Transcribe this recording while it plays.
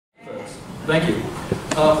Thank you.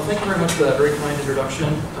 Thank you very much for that very kind introduction.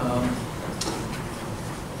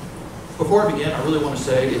 Before I begin, I really want to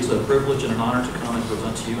say it's a privilege and an honor to come and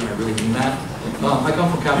present to you, and I really mean that. I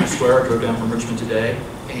come from Capitol Square. I drove down from Richmond today,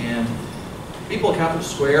 and people at Capitol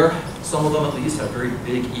Square, some of them at least, have very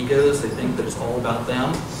big egos. They think that it's all about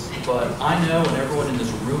them. But I know, and everyone in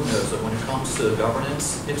this room knows, that when it comes to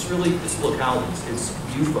governance, it's localities, it's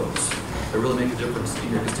you folks that really make a difference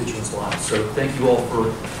in your constituents' lives. So thank you all for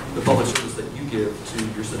the public service that you give to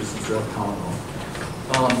your citizens throughout the Commonwealth.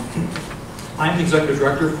 I'm the Executive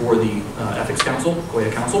Director for the Ethics Council,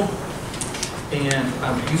 Council, and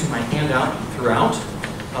I'm using my handout throughout.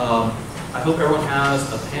 I hope everyone has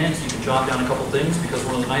a pen so you can jot down a couple things, because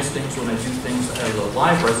one of the nice things when I do things as a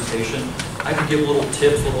live presentation, I can give little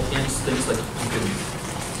tips, little hints, things that you can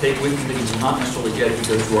take with you that you will not necessarily get if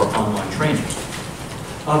you go through our online training.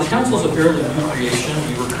 The Council is a fairly new creation.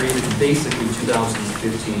 We were created in basically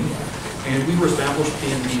 2015, and we were established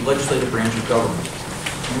in the legislative branch of government.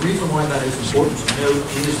 And the reason why that is important to note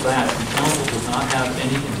is that the Council does not have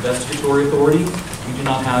any investigatory authority. We do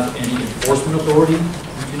not have any enforcement authority.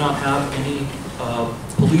 We do not have any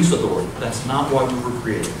police authority. That's not why we were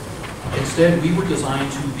created. Instead, we were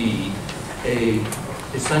designed to be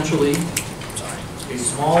essentially a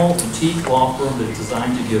small boutique law firm that is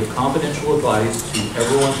designed to give confidential advice to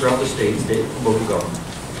everyone throughout the state and local government.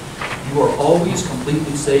 You are always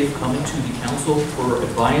completely safe coming to the Council for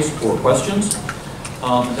advice or questions.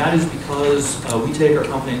 That is because we take our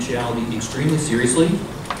confidentiality extremely seriously.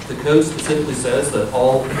 The code specifically says that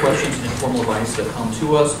all questions and informal advice that come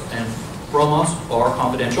to us and from us are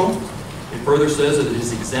confidential. It further says that it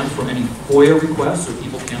is exempt from any FOIA requests, so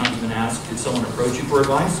people cannot even ask, did someone approach you for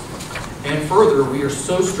advice? And further, we are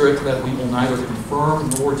so strict that we will neither confirm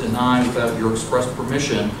nor deny without your express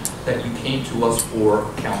permission that you came to us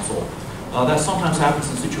for counsel. That sometimes happens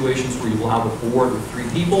in situations where you will have a board with 3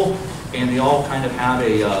 people, and they all kind of have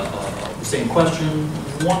the same question.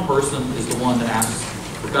 One person is the one that asks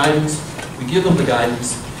for guidance. We give them the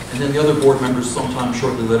guidance, and then the other board members sometime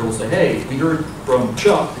shortly later will say, hey, we heard from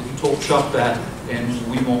Chuck that you told Chuck that, and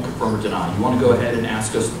we won't confirm or deny. You want to go ahead and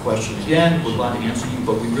ask us the question again, we're glad to answer you,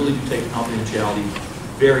 but we really do take confidentiality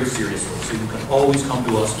very seriously. So you can always come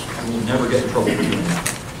to us, and we'll never get in trouble for doing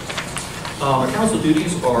that. Our council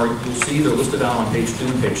duties are, you'll see they're listed out on page 2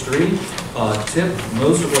 and page 3. Tip,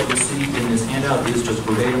 most of what you'll see in this handout is just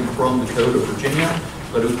verbatim from the Code of Virginia,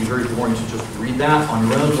 but it would be very boring to just read that on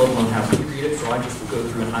your own, let alone have me read it, so I just will go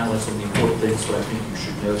through and highlight some of the important things that I think you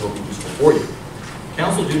should know will be useful for you.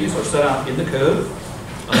 Council duties are set out in the Code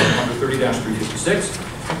under 30-356.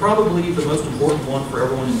 And probably the most important one for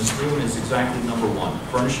everyone in this room is exactly number 1,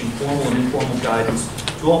 furnishing formal and informal guidance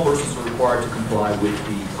to all persons who are required to comply with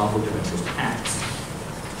the Conflict of Interest Acts.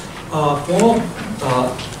 Formal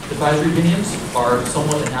advisory opinions are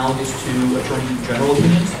somewhat analogous to Attorney General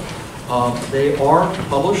opinions. They are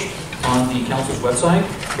published on the Council's website,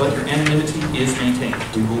 but your anonymity is maintained.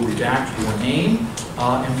 We will redact your name,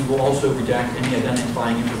 and we will also redact any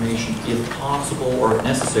identifying information if possible or if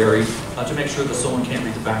necessary to make sure that someone can't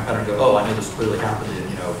read the back pattern and go, oh, I know this clearly happened in,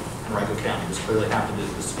 Henrico County, this clearly happened in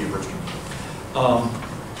the city of Richmond.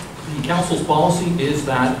 The Council's policy is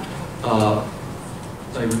that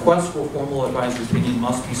a request for formal advisory opinion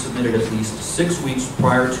must be submitted at least 6 weeks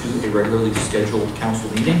prior to a regularly scheduled Council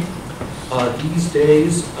meeting. These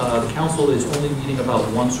days, the Council is only meeting about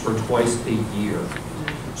once or twice a year.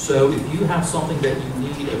 So if you have something that you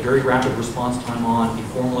need a very rapid response time on, a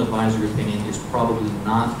formal advisory opinion is probably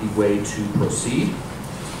not the way to proceed.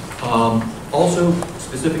 Also,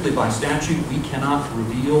 specifically by statute, we cannot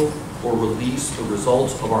reveal or release the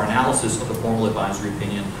results of our analysis of the formal advisory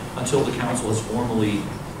opinion until the Council has formally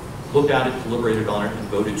looked at it, deliberated on it, and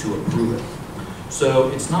voted to approve it. So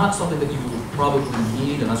it's not something that you probably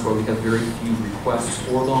need, and that's why we have very few requests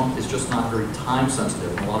for them. It's just not very time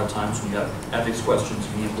sensitive. And a lot of times when you have ethics questions,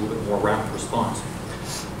 you need a little bit more rapid response.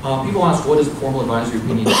 People ask, what is a formal advisory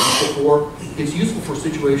opinion useful for? It's useful for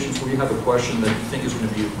situations where you have a question that you think is going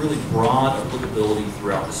to be really broad applicability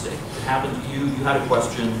throughout the state. It happened to you, you had a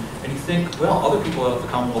question, and you think, well, other people at the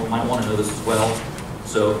Commonwealth might want to know this as well.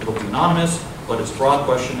 So it'll be anonymous, but it's a broad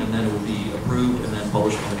question, and then it will be approved and then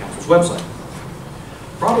published on the Council's website.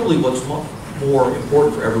 Probably what's more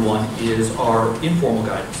important for everyone is our informal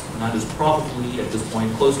guidance, and that is probably, at this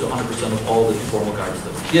point, close to 100% of all the informal guidance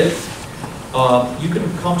that we give. You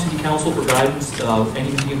can come to the Council for guidance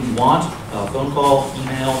any medium you want, phone call,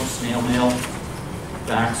 email, snail mail,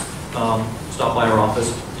 fax, stop by our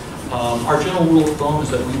office. Our general rule of thumb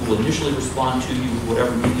is that we will initially respond to you with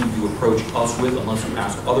whatever medium you approach us with unless you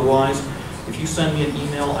ask otherwise. If you send me an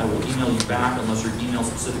email, I will email you back unless your email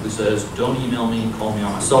specifically says, don't email me, call me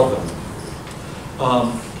on my cell phone.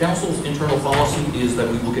 Council's internal policy is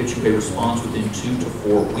that we will get you a response within 2 to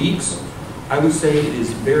 4 weeks. I would say it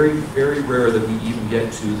is very, very rare that we even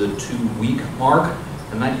get to the 2-week mark,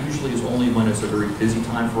 and that usually is only when it's a very busy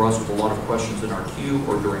time for us with a lot of questions in our queue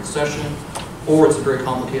or during session, or it's a very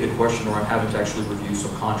complicated question or I'm having to actually review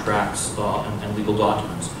some contracts and legal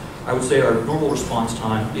documents. I would say our normal response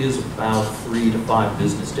time is about 3 to 5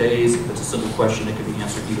 business days. If it's a simple question, it can be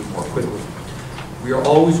answered even more quickly. We are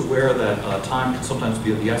always aware that time can sometimes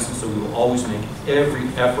be of the essence, so we will always make every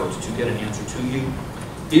effort to get an answer to you.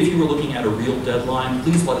 If you were looking at a real deadline,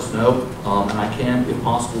 please let us know, and I can, if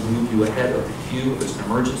possible, move you ahead of the queue if it's an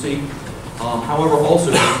emergency. However,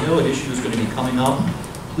 also, if you know an issue is going to be coming up,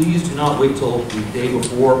 please do not wait till the day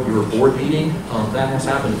before your board meeting. That has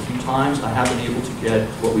happened a few times. I have been able to get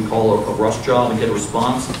what we call a rush job and get a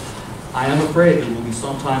response. I am afraid there will be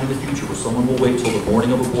some time in the future where someone will wait till the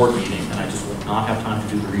morning of a board meeting, and I just will not have time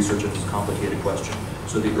to do the research of this complicated question.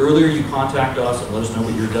 So the earlier you contact us and let us know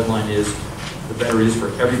what your deadline is, the better it is for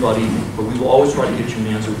everybody, but we will always try to get you an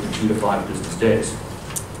answer within 2 to 5 business days.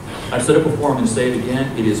 I've said it before, I'm going to say it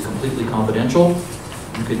again, it is completely confidential.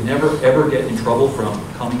 You could never, ever get in trouble from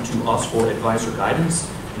coming to us for advice or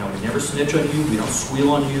guidance. You know, we never snitch on you, we don't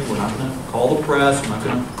squeal on you, we're not going to call the press, we're not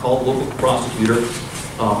going to call the local prosecutor.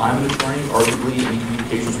 I'm an attorney, arguably any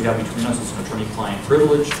communications we have between us is an attorney-client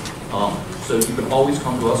privilege, so you can always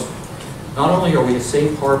come to us. Not only are we a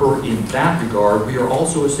safe harbor in that regard, we are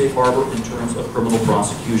also a safe harbor in terms of criminal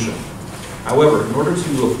prosecution. However, in order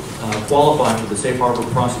to qualify for the safe harbor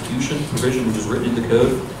prosecution provision which is written in the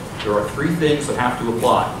code, there are 3 things that have to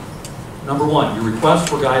apply. Number 1, your request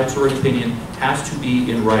for guidance or an opinion has to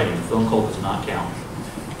be in writing. A phone call does not count.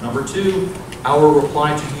 Number 2, our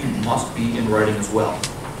reply to you must be in writing as well.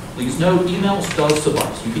 Please note, emails does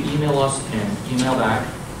suffice. You can email us and email back.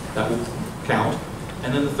 That will count.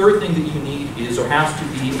 And then the third thing that you need is there has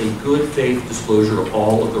to be a good faith disclosure of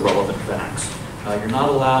all of the relevant facts. You're not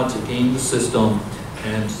allowed to game the system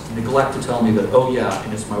and neglect to tell me that, oh yeah,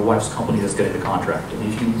 and it's my wife's company that's getting the contract.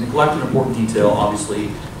 And if you neglect an important detail,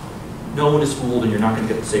 obviously, no one is fooled and you're not going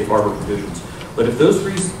to get the safe harbor provisions. But if those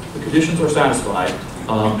 3 conditions are satisfied,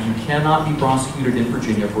 you cannot be prosecuted in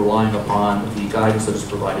Virginia for relying upon the guidance that is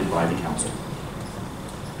provided by the council.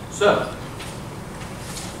 So,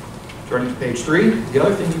 turning to page 3, the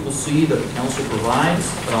other thing you will see that the council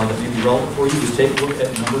provides that may be relevant for you is take a look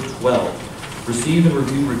at number 12. Receive and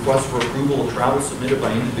review requests for approval of travel submitted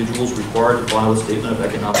by individuals required to file a statement of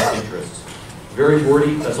economic interests. Very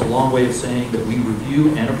wordy, that's a long way of saying that we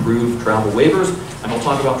review and approve travel waivers, and I'll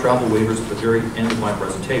talk about travel waivers at the very end of my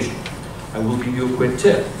presentation. I will give you a quick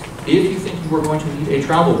tip. If you think you are going to need a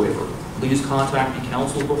travel waiver, please contact the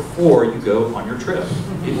council before you go on your trip.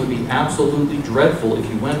 It would be absolutely dreadful if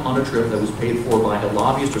you went on a trip that was paid for by a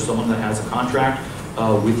lobbyist or someone that has a contract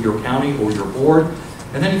with your county or your board,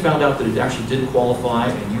 and then you found out that it actually did qualify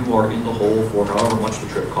and you are in the hole for however much the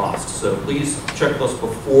trip costs. So please check with us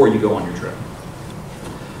before you go on your trip.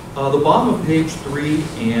 The bottom of page 3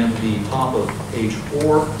 and the top of page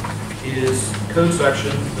 4 is code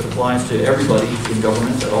section that applies to everybody in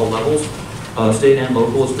government at all levels. State and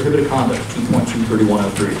local is prohibited conduct,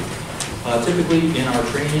 2.23103. Typically in our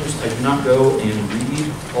trainings, I do not go and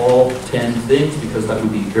read all 10 things because that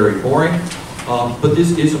would be very boring. But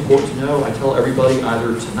this is important to know. I tell everybody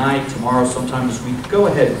either tonight, tomorrow, sometime this week, go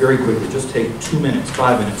ahead very quickly. Just take 2 minutes,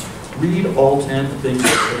 5 minutes. Read all 10 things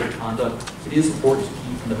about prohibited conduct. It is important to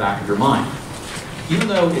keep in the back of your mind. Even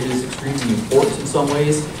though it is extremely important in some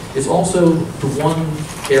ways, it's also the one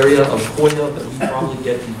area of COIA that we probably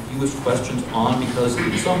get the fewest questions on because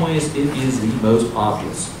in some ways it is the most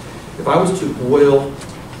obvious. If I was to boil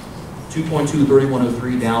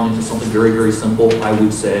 2.23103 down into something very, very simple, I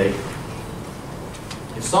would say,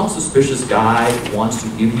 if some suspicious guy wants to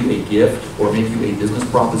give you a gift or make you a business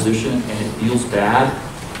proposition and it feels bad,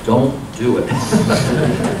 don't do it.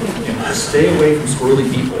 Just stay away from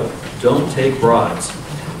squirrely people. Don't take bribes.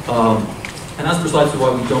 And that's precisely why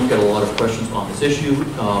we don't get a lot of questions on this issue.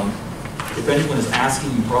 If anyone is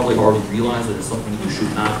asking, you probably already realize that it's something you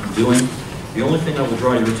should not be doing. The only thing I will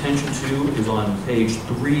draw your attention to is on page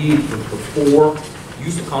 3 to 4,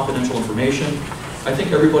 use of confidential information. I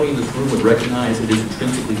think everybody in this room would recognize it is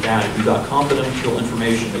intrinsically bad if you got confidential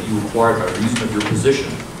information that you acquired by reason of your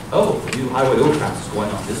position. Oh, the new highway overpass is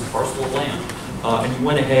going on this parcel of land. And you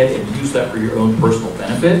went ahead and used that for your own personal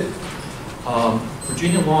benefit.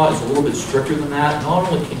 Virginia law is a little bit stricter than that.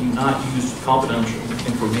 Not only can you not use confidential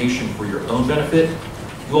information for your own benefit,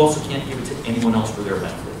 you also can't give it to anyone else for their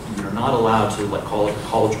benefit. You You're not allowed to like call it a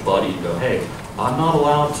college buddy and go, hey, I'm not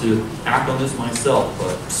allowed to act on this myself,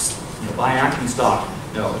 but buy acting stock.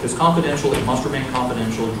 No, if it's confidential, it must remain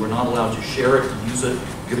confidential. You are not allowed to share it, use it,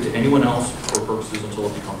 give it to anyone else for purposes until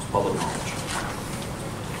it becomes public knowledge.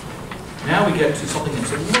 Now we get to something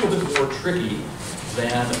that's a little bit more tricky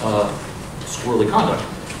than squirrely conduct,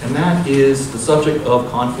 and that is the subject of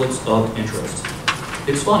conflicts of interest.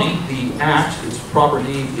 It's funny, the Act, its proper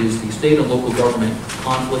name is the State and Local Government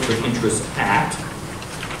Conflict of Interest Act,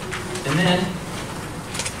 and then,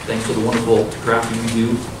 thanks to the wonderful drafting we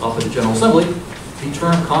do up at the General Assembly, the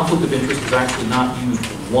term conflict of interest is actually not used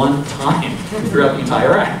one time throughout the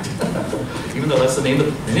entire Act, even though that's the name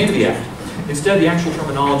of the Act. Instead, the actual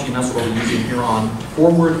terminology, and that's what we're using here on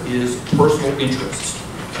forward, is personal interest.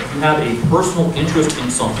 You have a personal interest in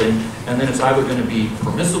something, and then it's either going to be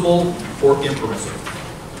permissible or impermissible.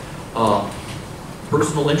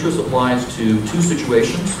 Personal interest applies to two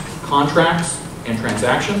situations, contracts and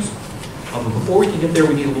transactions. But before we can get there,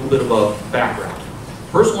 we need a little bit of a background.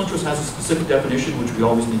 Personal interest has a specific definition which we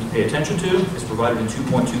always need to pay attention to. It's provided in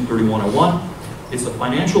 2.23101. It's a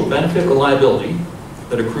financial benefit or liability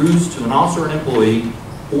that accrues to an officer or an employee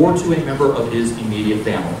or to a member of his immediate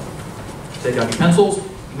family. Take out your pencils.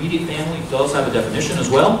 Immediate family does have a definition as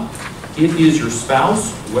well. It is your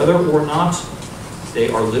spouse, whether or not they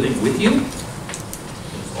are living with you.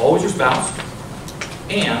 It's always your spouse.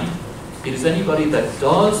 And it is anybody that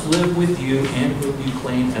does live with you and whom you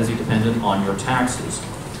claim as a dependent on your taxes.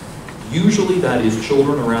 Usually that is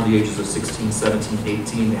children around the ages of 16, 17,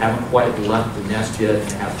 18. They haven't quite left the nest yet and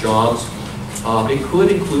they have jobs. It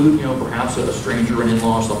could include, perhaps a stranger, an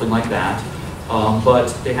in-law, something like that. But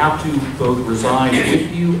they have to both reside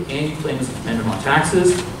with you and you claim as a dependent on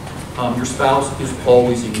taxes. Your spouse is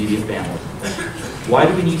always immediate family. Why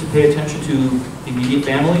do we need to pay attention to immediate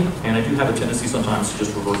family? And I do have a tendency sometimes to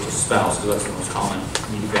just revert to spouse, because that's the most common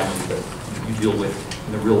immediate family that you deal with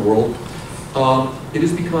in the real world. It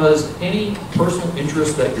is because any personal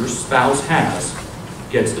interest that your spouse has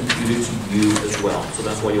gets imputed to you as well. So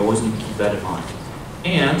that's why you always need to keep that in mind.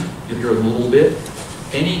 And, you'll hear in a little bit,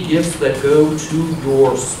 any gifts that go to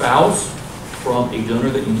your spouse from a donor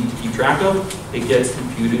that you need to keep track of, it gets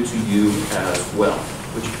imputed to you as well,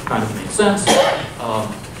 which kind of makes sense.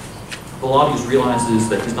 The lobbyist realizes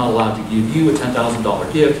that he's not allowed to give you a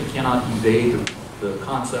 $10,000 gift. He cannot evade the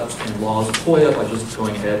concepts and laws of FOIA by just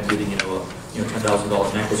going ahead and giving a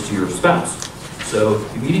 $10,000 necklace to your spouse. So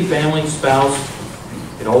immediate family, spouse,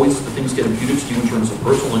 the things get imputed to you in terms of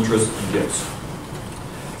personal interest and gifts.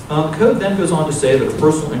 The code then goes on to say that a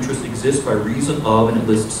personal interest exists by reason of, and it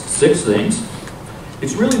lists 6 things.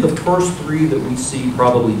 It's really the first 3 that we see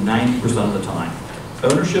probably 90% of the time.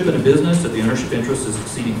 Ownership in a business, if the ownership interest is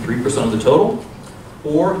exceeding 3% of the total,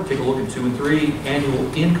 or take a look at 2 and 3,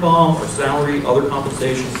 annual income or salary, other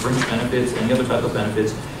compensation, fringe benefits, any other type of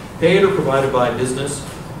benefits, paid or provided by a business,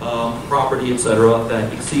 property, etc.,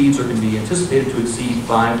 that exceeds or can be anticipated to exceed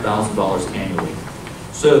 $5,000 annually.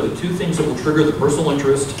 So the 2 things that will trigger the personal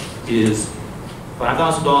interest is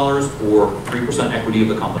 $5,000 or 3% equity of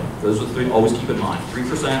the company. Those are the 3, always keep in mind,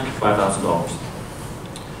 3%, $5,000.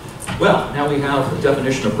 Well, now we have a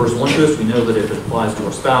definition of personal interest. We know that if it applies to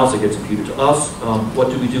our spouse, it gets imputed to us. What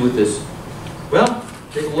do we do with this? Well,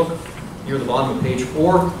 take a look near the bottom of page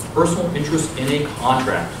 4, personal interest in a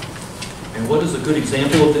contract. And what is a good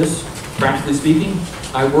example of this, practically speaking?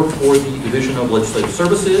 I work for the Division of Legislative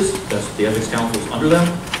Services, that's the Ethics Council is under them,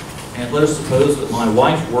 and let us suppose that my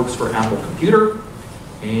wife works for Apple Computer,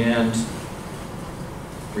 and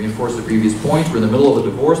reinforce the previous point, we're in the middle of a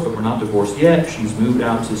divorce, but we're not divorced yet. She's moved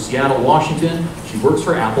out to Seattle, Washington. She works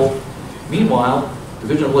for Apple. Meanwhile, the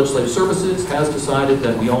Division of Legislative Services has decided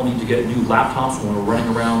that we all need to get new laptops when we're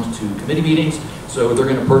running around to committee meetings, so they're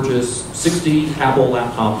going to purchase 60 Apple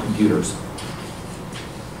laptop computers.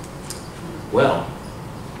 Well,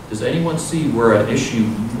 does anyone see where an issue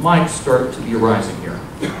might start to be arising here?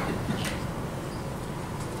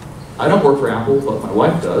 I don't work for Apple, but my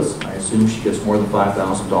wife does. I assume she gets more than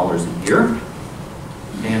 $5,000 a year.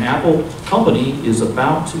 And Apple company is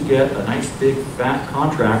about to get a nice big fat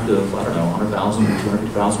contract of, I don't know, 100,000 or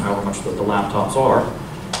 250,000, however much the laptops are.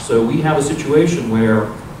 So we have a situation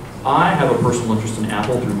where I have a personal interest in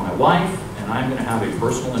Apple through my wife, and I'm going to have a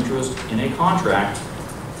personal interest in a contract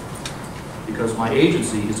because my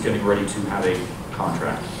agency is getting ready to have a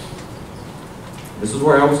contract. This is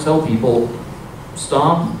where I always tell people,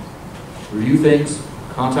 stop, review things,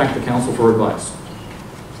 contact the council for advice.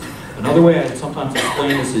 Another way I sometimes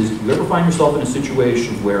explain this is, if you ever find yourself in a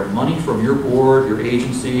situation where money from your board, your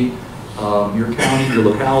agency, your county, your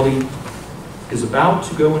locality, is about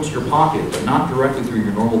to go into your pocket, but not directly through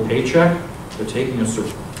your normal paycheck, but taking a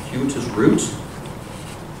circuitous route,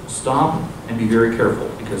 stop and be very careful,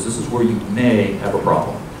 because this is where you may have a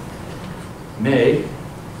problem. May,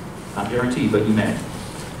 not guaranteed, but you may.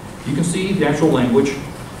 You can see the actual language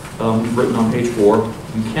we've written on page 4.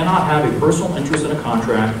 You cannot have a personal interest in a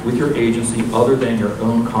contract with your agency other than your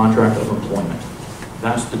own contract of employment.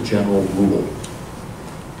 That's the general rule.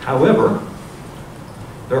 However,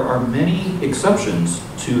 there are many exceptions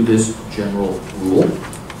to this general rule.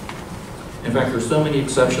 In fact, there's so many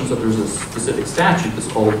exceptions that there's a specific statute that's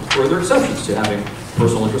called further exceptions to having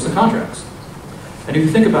personal interest in contracts. And if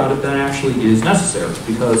you think about it, that actually is necessary,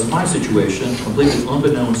 because in my situation, completely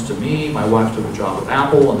unbeknownst to me, my wife took a job at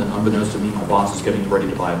Apple, and then unbeknownst to me, my boss is getting ready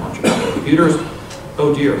to buy a bunch of Apple computers.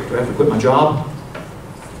 Oh dear, do I have to quit my job?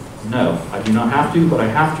 No, I do not have to, but I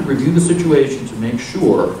have to review the situation to make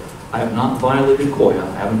sure I have not violated COIA,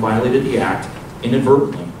 I haven't violated the Act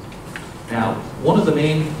inadvertently. Now, one of the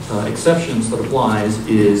main exceptions that applies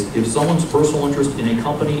is if someone's personal interest in a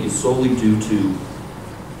company is solely due to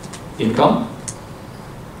income.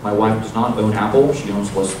 My wife does not own Apple. She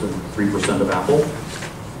owns less than 3% of Apple.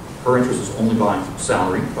 Her interest is only by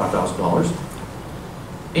salary, $5,000.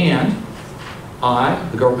 And I,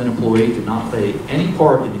 the government employee, did not play any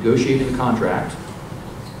part in negotiating the contract.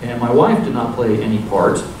 And my wife did not play any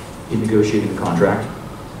part in negotiating the contract.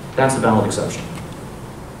 That's a valid exception.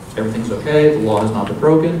 Everything's okay, the law has not been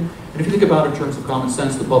broken. And if you think about it in terms of common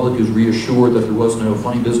sense, the public is reassured that there was no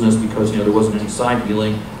funny business because there wasn't any side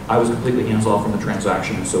dealing. I was completely hands-off from the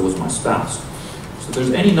transaction, and so was my spouse. So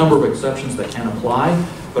there's any number of exceptions that can apply,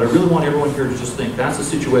 but I really want everyone here to just think that's a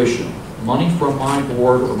situation. Money from my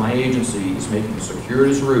board or my agency is making a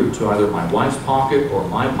circuitous route to either my wife's pocket or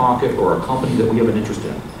my pocket or a company that we have an interest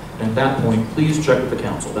in. And at that point, please check with the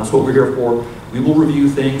council. That's what we're here for. We will review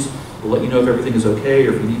things. We'll let you know if everything is okay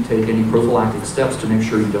or if you need to take any prophylactic steps to make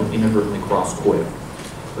sure you don't inadvertently cross COIA.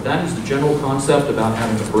 But that is the general concept about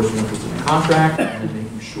having a personal interest in a contract and then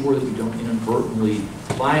making sure that you don't inadvertently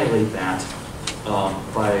violate that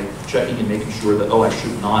by checking and making sure that, oh, I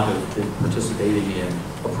should not have been participating in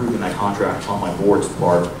approving that contract on my board's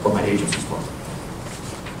part or my agency's part.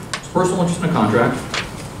 So personal interest in a contract,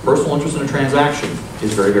 personal interest in a transaction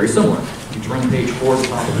is very, very similar. You turn page 4 to the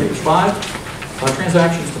top of page 5.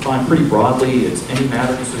 Transaction is defined pretty broadly. It's any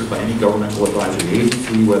matter considered by any governmental advisory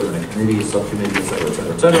agency, whether in a committee, a subcommittee,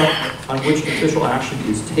 et cetera, on which official action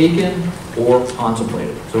is taken or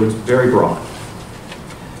contemplated. So it's very broad.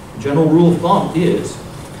 The general rule of thumb is,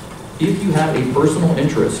 if you have a personal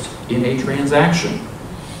interest in a transaction,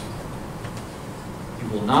 you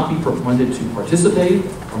will not be permitted to participate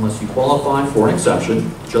unless you qualify for an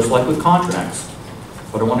exception, just like with contracts.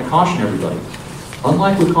 But I want to caution everybody,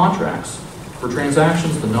 unlike with contracts, for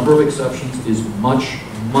transactions, the number of exceptions is much,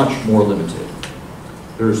 much more limited.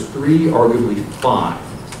 There's 3, arguably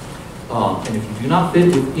 5. And if you do not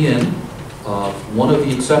fit within one of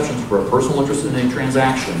the exceptions for a personal interest in a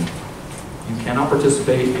transaction, you cannot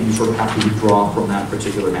participate and you sort of have to withdraw from that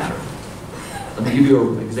particular matter. Let me give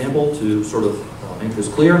you an example to sort of make this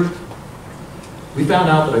clear. We found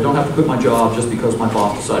out that I don't have to quit my job just because my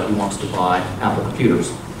boss decided he wants to buy Apple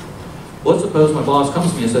computers. Let's suppose my boss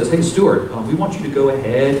comes to me and says, hey, Stewart, we want you to go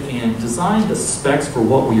ahead and design the specs for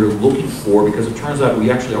what we are looking for, because it turns out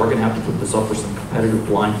we actually are going to have to put this up for some competitive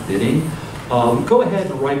blind bidding. Go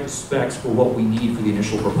ahead and write the specs for what we need for the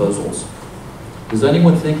initial proposals. Does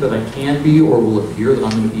anyone think that I can be or will appear that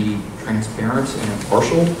I'm going to be transparent and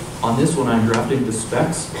impartial on this when I'm drafting the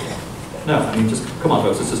specs? No, I mean, just come on,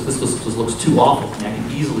 folks. This just looks too awful. I mean, I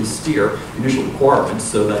can easily steer the initial requirements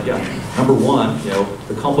so that, yeah, number 1,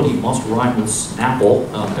 the company must rhyme with Snapple.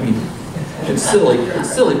 I mean, it's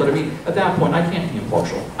silly, but I mean, at that point, I can't be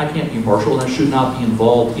impartial. I can't be impartial, and I should not be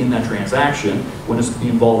involved in that transaction when it's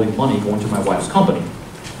involving money going to my wife's company.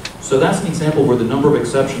 So that's an example where the number of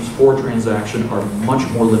exceptions for a transaction are much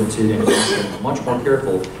more limited, and you have to be much more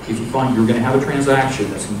careful if you find you're going to have a transaction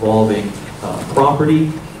that's involving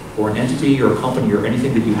property, or an entity or a company or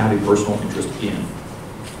anything that you have a personal interest in.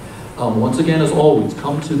 Once again, as always,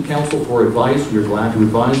 come to the council for advice. We are glad to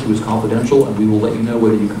advise you. It's confidential, and we will let you know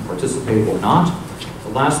whether you can participate or not. The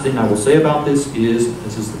last thing I will say about this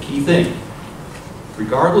is the key thing.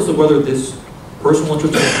 Regardless of whether this personal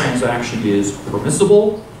interest in a transaction is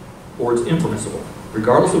permissible or it's impermissible,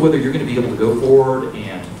 regardless of whether you're going to be able to go forward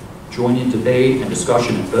and join in debate and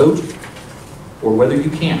discussion and vote, or whether you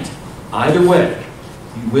can't, either way,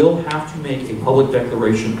 you will have to make a public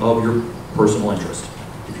declaration of your personal interest.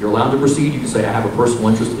 If you're allowed to proceed, you can say, I have a personal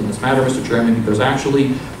interest in this matter, Mr. Chairman, because actually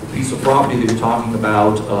the piece of property that you're talking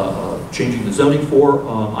about changing the zoning for,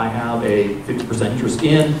 I have a 50% interest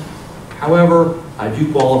in. However, I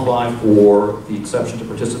do qualify for the exception to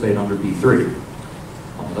participate under B3.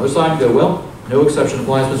 On the other side, you go, well, no exception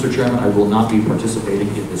applies, Mr. Chairman. I will not be participating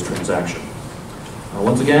in this transaction.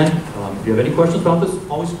 Once again, if you have any questions about this,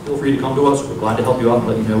 always feel free to come to us. We're glad to help you out and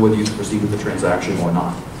let you know whether you can proceed with the transaction or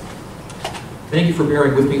not. Thank you for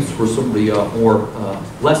bearing with me for some of the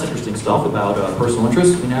less interesting stuff about personal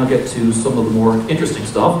interest. We now get to some of the more interesting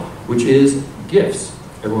stuff, which is gifts.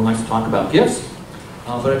 Everyone likes to talk about gifts,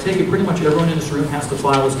 but I take it pretty much everyone in this room has to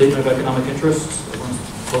file a statement of economic interests.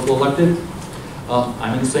 Everyone's local elected.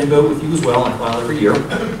 I'm in the same boat with you as well. I file every year.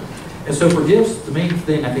 And so for gifts, the main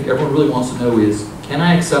thing I think everyone really wants to know is, can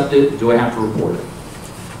I accept it? Do I have to report it?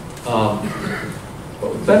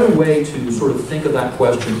 A better way to sort of think of that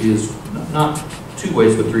question is not 2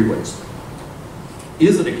 ways, but 3 ways.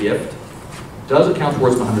 Is it a gift? Does it count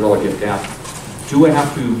towards the $100 gift gap? Do I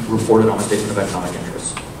have to report it on a statement of economic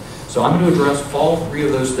interest? So I'm going to address all 3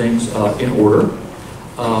 of those things in order.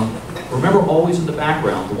 Remember, always in the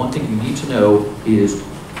background, the one thing you need to know is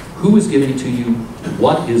who is giving it to you,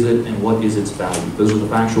 what is it, and what is its value. Those are the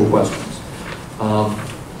factual questions.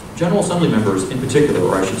 General Assembly members in particular,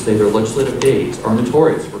 or I should say their legislative aides, are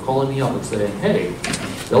notorious for calling me up and saying, hey,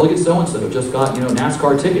 Delegate so-and-so just got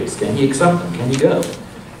NASCAR tickets. Can he accept them? Can he go?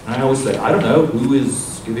 And I always say, I don't know. Who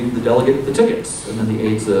is giving the delegate the tickets? And then the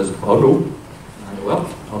aide says, oh, no. And I go,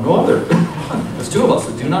 well, I'll know other. There's 2 of us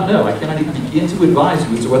that do not know. I cannot even begin to advise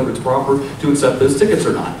you as to whether it's proper to accept those tickets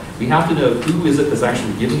or not. We have to know who is it that's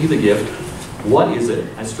actually giving you the gift. What is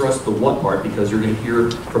it? I stress the what part because you're going to hear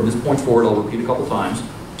from this point forward, I'll repeat a couple times,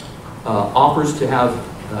 offers to have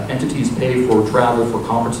entities pay for travel for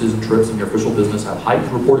conferences and trips in your official business have heightened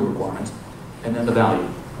reporting requirements, and then the value.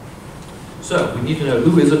 So we need to know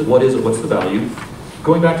who is it, what's the value.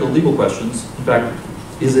 Going back to the legal questions, in fact,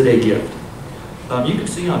 is it a gift? You can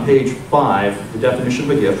see on page 5 the definition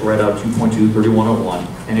of a gift right out of 2.2-3101,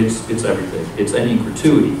 and it's everything. It's any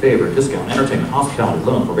gratuity, favor, discount, entertainment, hospitality,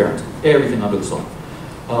 loan, forbearance, everything under the sun.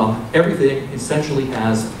 Everything essentially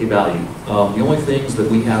has a value. The only things that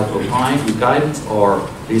we have opined with guidance are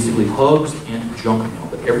basically hugs and junk mail,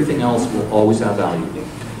 but everything else will always have value.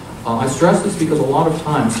 I stress this because a lot of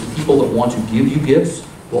times the people that want to give you gifts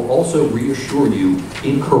will also reassure you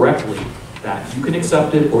incorrectly that you can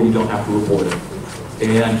accept it or you don't have to report it.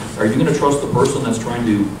 And are you going to trust the person that's trying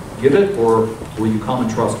to give it, or will you come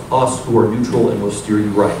and trust us who are neutral and will steer you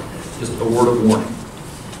right? Just a word of warning.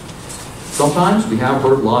 Sometimes we have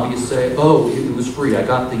heard lobbyists say, oh, it was free. I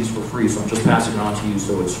got these for free, so I'm just passing it on to you,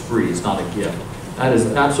 so it's free. It's not a gift. That is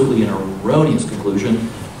absolutely an erroneous conclusion.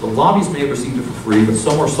 The lobbyists may have received it for free, but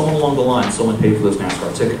somewhere along the line, someone paid for those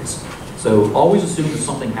NASCAR tickets. So always assume that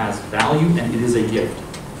something has value and it is a gift.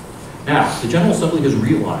 Now, the General Assembly has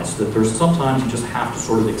realized that there's sometimes you just have to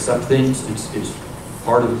sort of accept things. It's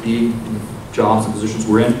part of being in the jobs and positions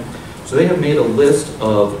we're in. So they have made a list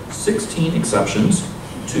of 16 exceptions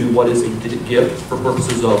to what is a gift for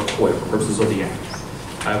purposes of FOIA, for purposes of the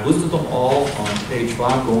Act. I've listed them all on page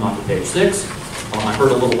 5, going on to page 6. I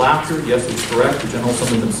heard a little laughter. Yes, it's correct. The General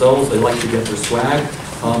Assembly themselves, they like to get their swag.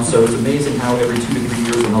 So it's amazing how every 2 to 3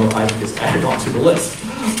 years another item gets added onto the list.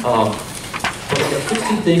 But we have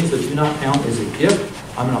 16 things that do not count as a gift.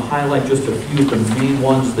 I'm going to highlight just a few of the main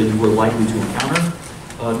ones that you were likely to encounter.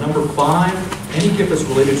 Number 5, any gift that's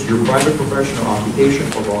related to your private profession or occupation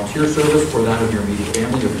or volunteer service or that of your immediate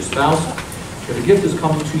family or your spouse. If a gift is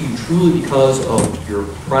coming to you truly because of your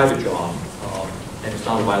private job, and it's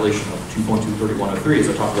not a violation of 2.2-3103 as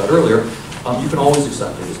I talked about earlier, you can always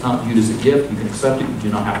accept it. It's not viewed as a gift. You can accept it. You do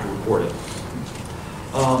not have to report it.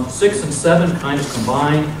 6 and 7 kind of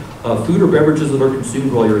combine. Food or beverages that are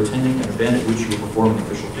consumed while you're attending an event at which you are performing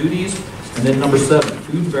official duties. And then number 7,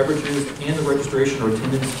 food, beverages, and the registration or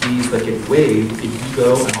attendance fees that get waived if you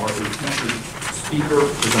go and are a featured speaker,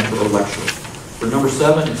 presenter, or lecturer. For number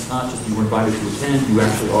 7, it's not just you were invited to attend, you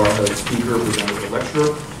actually are a speaker, presenter, or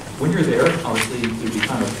lecturer. When you're there, obviously it would be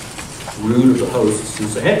kind of rude of the hosts to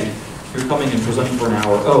say, hey, you're coming and presenting for an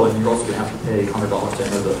hour, oh, and you're also going to have to pay $100 to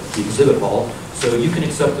enter the exhibit hall. So you can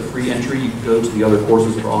accept the free entry. You can go to the other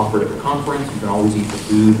courses that are offered at the conference. You can always eat the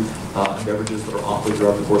food and beverages that are offered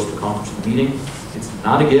throughout the course of the conference and the meeting. It's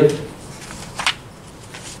not a gift.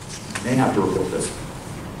 You may have to report this.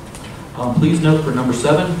 Please note for number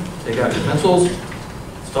 7, take out your pencils.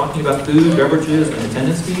 It's talking about food, beverages, and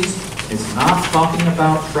attendance fees. It's not talking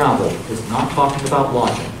about travel. It's not talking about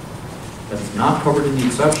lodging. That's not covered in the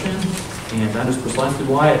exception, and that is precisely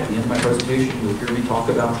why at the end of my presentation you'll hear me talk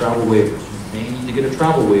about travel waivers. You may need to get a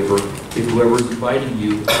travel waiver if whoever is inviting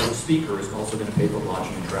you as a speaker is also going to pay for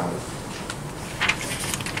lodging and travel.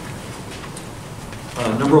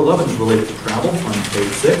 Number 11 is related to travel on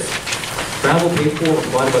page 6. Travel paid for or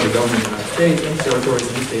provided by the government of the United States, any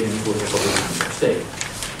territories, any state, any political public in the state.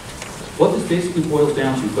 What this basically boils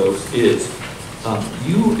down to, folks, is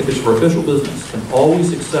you, if it's for official business, can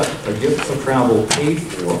always accept a gift of travel paid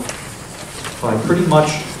for by pretty much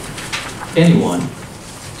anyone.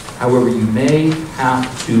 However, you may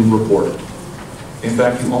have to report it. In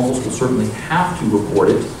fact, you almost will certainly have to report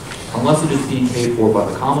it unless it is being paid for by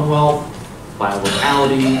the Commonwealth, by a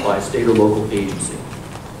locality, by a state or local agency.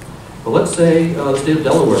 But let's say the state of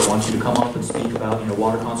Delaware wants you to come up and speak about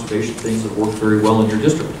water conservation things that work very well in your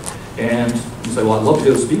district. And you say, well, I'd love to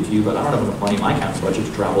go speak to you, but I don't have enough money in my county budget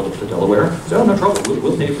to travel to Delaware. So, oh, no trouble,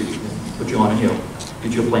 we'll pay for you. Put you on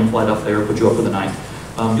get you a plane flight up there, put you up for the night.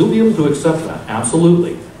 You'll be able to accept that,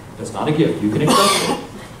 absolutely. That's not a gift, you can accept it.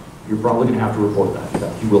 You're probably going to have to report that. In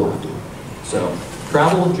fact, you will have to. So,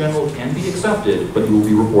 travel in general can be accepted, but you will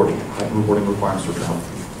be reporting it. Reporting requirements for travel.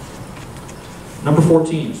 Number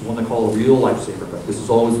 14 is one they call a real lifesaver. This is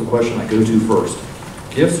always the question I go to first.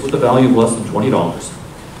 Gifts with a value of less than $20.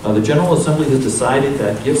 The General Assembly has decided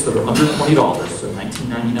that gifts that are under $20, so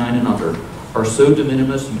 $19.99 and under, are so de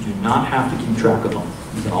minimis you do not have to keep track of them.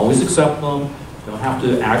 You can always accept them, don't have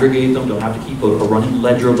to aggregate them, don't have to keep a running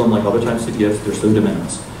ledger of them like other types of gifts. They're so de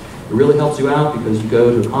minimis. It really helps you out because you go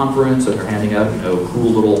to a conference and they're handing out cool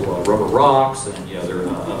little rubber rocks and they're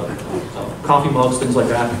coffee mugs, things like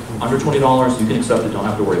that. Under $20, you can accept it, don't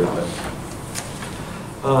have to worry about it.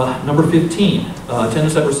 Number 15,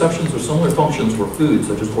 attendance at receptions or similar functions where food,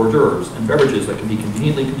 such as hors d'oeuvres and beverages that can be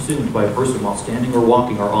conveniently consumed by a person while standing or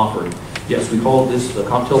walking are offered. Yes, we call this the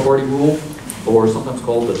cocktail party rule, or sometimes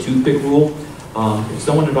called the toothpick rule. If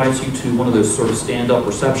someone invites you to one of those sort of stand-up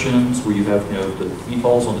receptions where you have the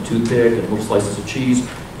meatballs on the toothpick and little slices of cheese,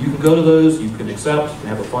 you can go to those, you can accept, you can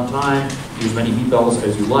have a fun time, eat as many meatballs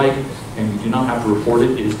as you like, and you do not have to report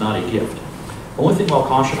it. It is not a gift. Only thing I'll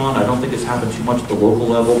caution on, I don't think it's happened too much at the local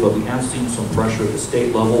level, but we have seen some pressure at the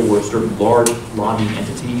state level where certain large lobbying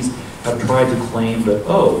entities have tried to claim that,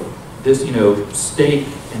 oh, this steak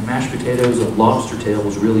and mashed potatoes and lobster tail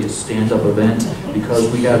was really a stand-up event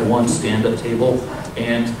because we had one stand-up table,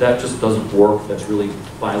 and that just doesn't work. That's really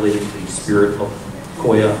violating the spirit of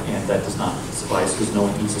COYA, and that does not suffice because no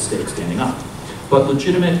one eats a steak standing up. But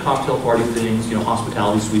legitimate cocktail party things,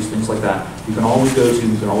 hospitality suites, things like that, you can always go to,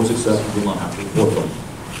 you can always accept, you will not have to report them.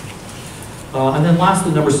 And then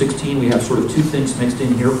lastly, number 16, we have sort of two things mixed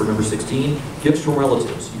in here for number 16, gifts from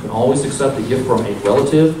relatives. You can always accept a gift from a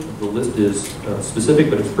relative. The list is specific,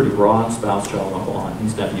 but it's pretty broad: spouse, child, uncle, aunt,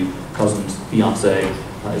 niece, nephew, cousins, fiance,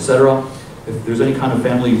 etc. If there's any kind of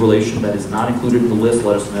family relation that is not included in the list,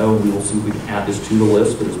 let us know, and we will see if we can add this to the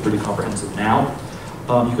list, but it's pretty comprehensive now.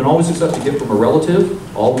 You can always accept a gift from a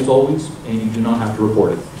relative, always, and you do not have to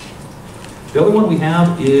report it. The other one we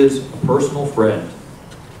have is a personal friend.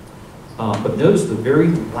 But notice the very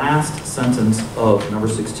last sentence of number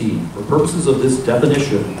 16. For purposes of this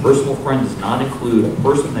definition, personal friend does not include a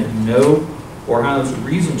person that you know or has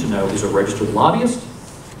reason to know is a registered lobbyist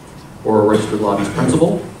or a registered lobbyist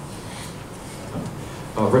principal.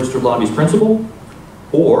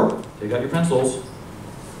 Or, take out your pencils,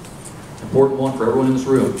 important one for everyone in this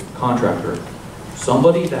room, contractor.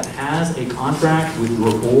 Somebody that has a contract with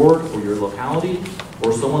your board or your locality,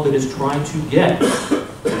 or someone that is trying to get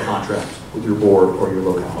a contract with your board or your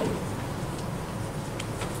locality.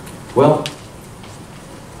 Well,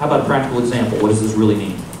 how about a practical example? What does this really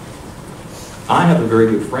mean? I have a very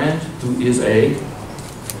good friend who is a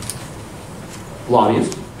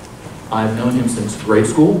lobbyist. I've known him since grade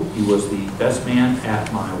school. He was the best man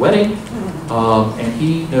at my wedding, and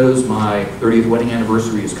he knows my 30th wedding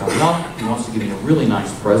anniversary is coming up. He wants to give me a really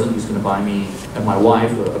nice present. He's going to buy me and my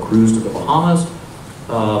wife a cruise to the Bahamas.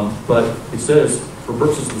 But it says, for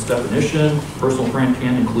purposes of this definition, personal friend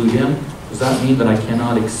can include him. Does that mean that I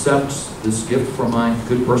cannot accept this gift from my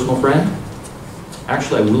good personal friend?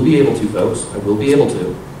 Actually, I will be able to, folks. I will be able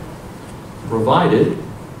to, provided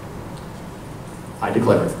I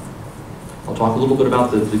declare it. I'll talk a little bit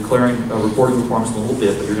about the declaring reporting requirements in a little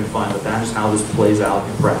bit, but you're going to find that that is how this plays out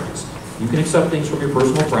in practice. You can accept things from your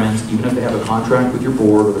personal friends, even if they have a contract with your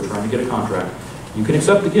board or they're trying to get a contract. You can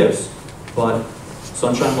accept the gifts, but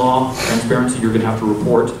sunshine law, transparency, you're going to have to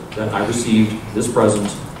report that I received this present,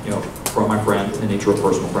 from my friend in the nature of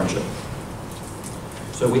personal friendship.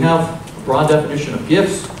 So we have a broad definition of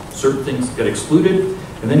gifts. Certain things get excluded,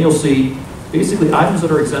 and then you'll see basically items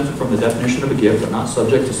that are exempted from the definition of a gift are not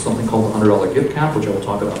subject to something called the $100 gift cap, which I will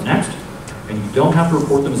talk about next. And you don't have to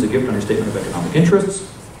report them as a gift on your statement of economic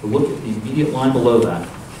interests. But look at the immediate line below that.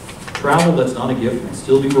 Travel that's not a gift may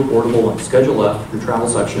still be reportable on Schedule F, your travel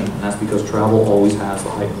section, and that's because travel always has the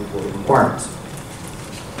heightened reporting requirements.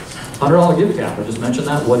 $100 gift cap, I just mentioned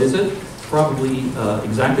that. What is it? Probably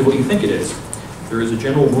exactly what you think it is. There is a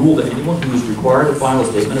general rule that anyone who is required to file a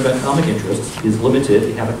statement of economic interest is limited.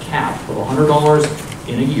 They have a cap of $100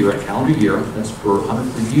 in a year, a calendar year. That's for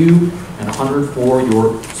 $100 for you and $100 for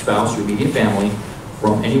your spouse, your immediate family,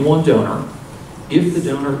 from any one donor. If the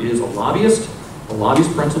donor is a lobbyist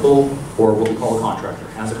principal, or what we call a contractor,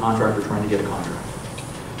 has a contractor trying to get a contract.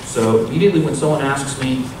 So immediately when someone asks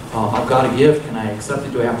me, I've got a gift, can I accept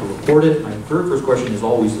it, do I have to report it? My first question is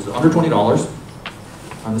always, is it under $20?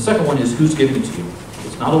 And the second one is, who's giving it to you?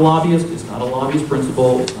 It's not a lobbyist, it's not a lobbyist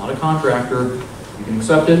principal, it's not a contractor. You can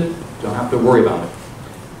accept it, don't have to worry about it.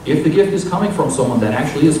 If the gift is coming from someone that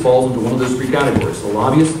actually falls into one of those three categories, the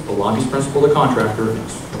lobbyist principal, the contractor, and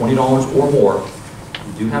it's $20 or more,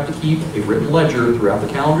 you do have to keep a written ledger throughout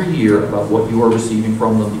the calendar year about what you are receiving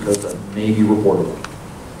from them, because that may be reportable.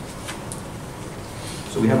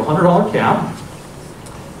 So we have a $100 cap,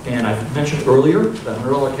 and I mentioned earlier that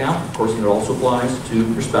 $100 cap, of course, it also applies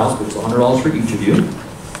to your spouse, but it's $100 for each of you.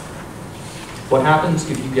 What happens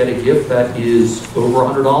if you get a gift that is over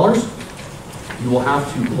 $100? You will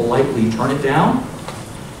have to politely turn it down,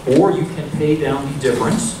 or you can pay down the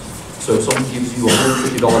difference. So if someone gives you a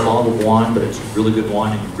 $150 bottle of wine, but it's really good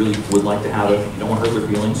wine and you really would like to have it, and you don't want to hurt their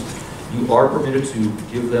feelings, you are permitted to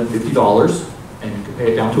give them $50, and you can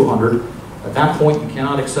pay it down to $100. At that point, you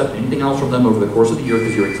cannot accept anything else from them over the course of the year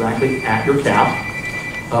because you're exactly at your cap.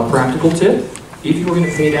 Practical tip, if you were going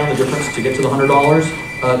to pay down the difference to get to the $100,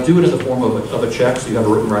 do it in the form of a check so you have a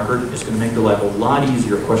written record. It's going to make the life a lot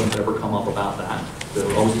easier if questions ever come up about that.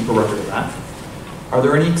 So always keep a record of that. Are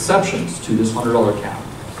there any exceptions to this $100 cap?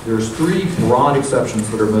 There's three broad exceptions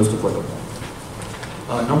that are most applicable.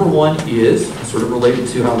 Number one is, sort of related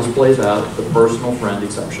to how this plays out, the personal friend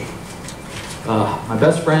exception. My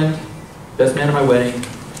best friend, best man at my wedding,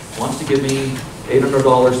 wants to give me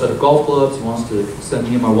 $800 set of golf clubs. He wants to send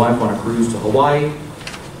me and my wife on a cruise to Hawaii.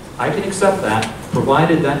 I can accept that,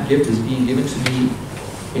 provided that gift is being given to me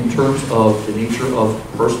in terms of the nature of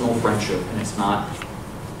personal friendship, and it's not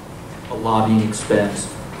a lobbying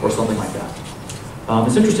expense or something like that.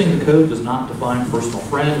 It's interesting, the code does not define personal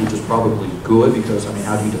friend, which is probably good, because, I mean,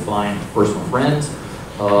 how do you define personal friends?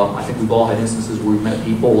 I think we've all had instances where we've met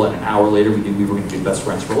people and an hour later we knew we were going to be best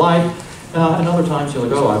friends for life. And other times you're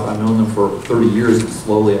like, oh, I've known them for 30 years and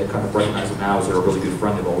slowly I kind of recognize them now as they're a really good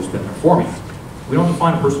friend. They've always been there for me. We don't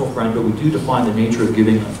define a personal friend, but we do define the nature of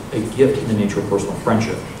giving a gift in the nature of personal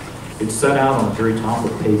friendship. It's set out on the very top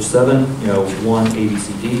of page 7, 1, A, B,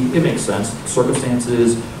 C, D. It makes sense.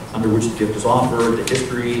 Circumstances under which the gift is offered, the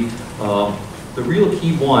history. The real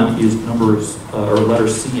key one is numbers, or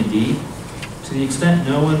letters C and D. To the extent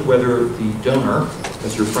known whether the donor,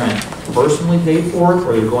 that's your friend, personally paid for it,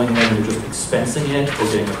 or they're going ahead and they're just expensing it, or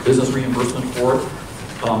getting a business reimbursement for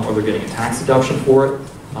it, or they're getting a tax deduction for it.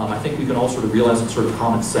 I think we can all sort of realize it's sort of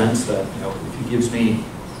common sense that, if he gives me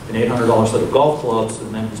an $800 set of golf clubs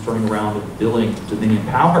and then he's turning around and billing Dominion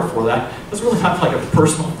Power for that, that's really not like a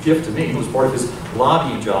personal gift to me. It was part of his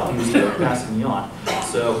lobbying job. He was passing me on.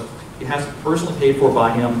 So it has to be personally paid for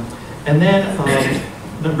by him. And then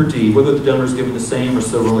number D, whether the donor is given the same or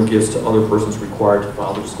similar gifts to other persons required to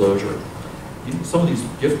file the disclosure. Some of these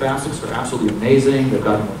gift baskets are absolutely amazing. They've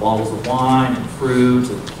got bottles of wine and fruits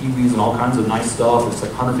and kiwis and all kinds of nice stuff. It's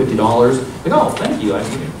like $150. Like, oh, thank you.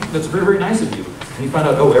 That's very, very nice of you. And you find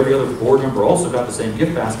out, oh, every other board member also got the same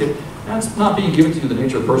gift basket. That's not being given to you in the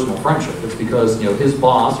nature of personal friendship. It's because his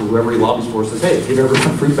boss or whoever he lobbies for says, hey, give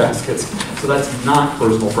everyone fruit baskets. So that's not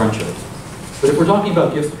personal friendship. But if we're talking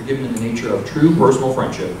about gifts that are given in the nature of true personal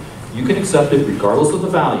friendship, you can accept it regardless of the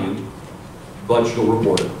value, but you'll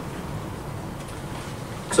report it.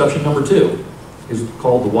 Exception number 2 is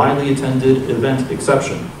called the widely attended event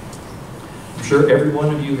exception. I'm sure every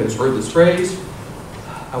one of you has heard this phrase.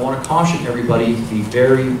 I want to caution everybody to be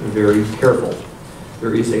very, very careful.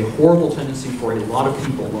 There is a horrible tendency for a lot of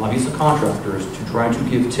people, lobbyists and contractors, to try to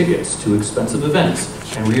give tickets to expensive events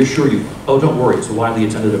and reassure you, oh, don't worry, it's a widely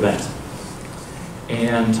attended event.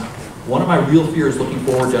 And one of my real fears looking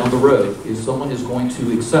forward down the road is someone is going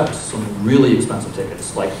to accept some really expensive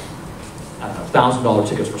tickets, like, I don't know, $1,000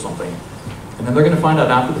 tickets for something. And then they're going to find out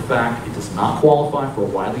after the fact it does not qualify for a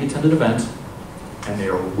widely attended event, and they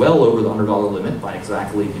are well over the $100 limit by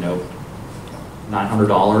exactly, $900,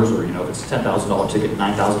 or, if it's a $10,000 ticket,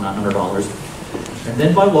 $9,900. And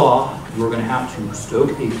then by law, you're going to have to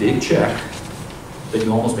stoke a big check that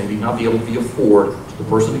you almost maybe not be able to afford to the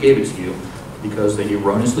person who gave it to you, because they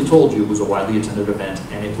erroneously told you it was a widely attended event,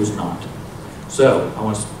 and it was not. So I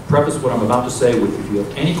want to preface what I'm about to say with, if you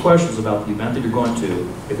have any questions about the event that you're going to,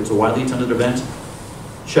 if it's a widely attended event,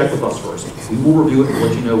 check with us first. We will review it and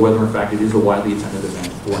let you know whether in fact it is a widely attended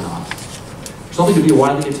event or not. For something to be a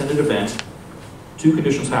widely attended event, 2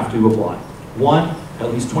 conditions have to apply. 1,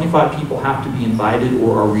 at least 25 people have to be invited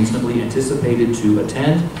or are reasonably anticipated to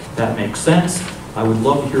attend. That makes sense. I would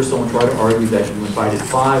love to hear someone try to argue that you invited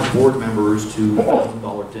 5 board members to a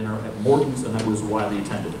 $1,000 dinner at Morton's and that was widely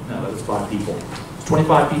attended. No, that was 5 people. It's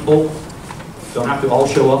 25 people. Don't have to all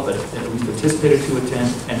show up, but at least anticipated to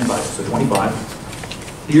attend and invited. So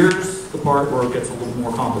 25. Here's the part where it gets a little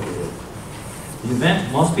more complicated. The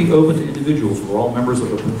event must be open to individuals who are all members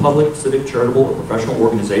of a public, civic, charitable, or professional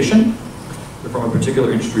organization. They're from a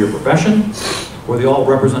particular industry or profession, or they all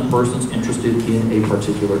represent persons interested in a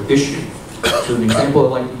particular issue. So an example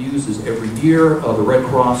I'd like to use is every year the Red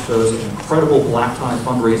Cross does an incredible black tie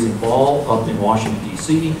fundraising ball up in Washington,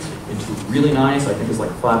 D.C. It's really nice. I think it's like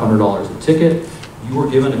 $500 a ticket. You were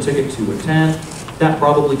given a ticket to attend. That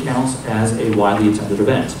probably counts as a widely attended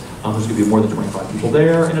event. There's going to be more than 25 people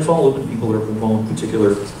there, and it's all open to people that are from one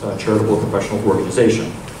particular charitable or professional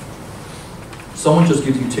organization. Someone just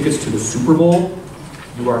gives you tickets to the Super Bowl.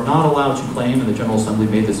 You are not allowed to claim, and the General Assembly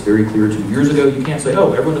made this very clear 2 years ago, you can't say,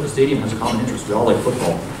 oh, everyone at the stadium has a common interest, we all like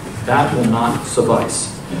football. That will not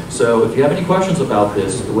suffice. So if you have any questions about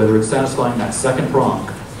this, whether it's satisfying that second prong,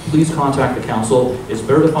 please contact the council. It's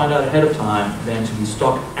better to find out ahead of time than to be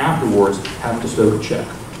stuck afterwards having to stoke a check.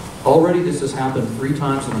 Already this has happened 3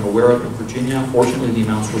 times that I'm aware of in Virginia. Fortunately, the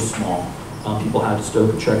amounts were small. People had to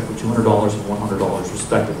stoke a check for $200 and $100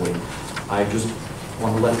 respectively. I just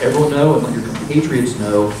want to let everyone know and let your compatriots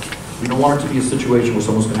know we don't want it to be a situation where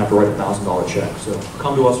someone's going to have to write a $1,000 check. So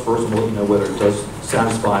come to us first and we'll let you know whether it does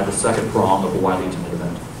satisfy the second prong of a widely attended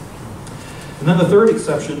event. And then the third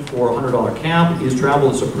exception for a $100 cap is travel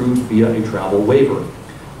that's approved via a travel waiver.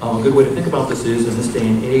 A good way to think about this is, in this day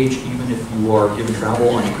and age, even if you are given travel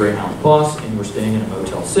on a Greehan bus and you're staying in a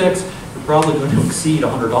Motel 6, you're probably going to exceed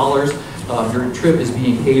 $100. Your trip is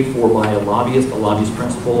being paid for by a lobbyist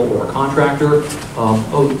principal, or a contractor.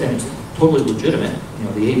 And it's totally legitimate. You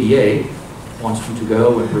know, the ABA wants you to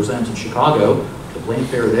go and present in Chicago. The plane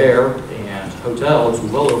fare there and hotel is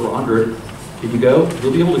well over 100. Can you go?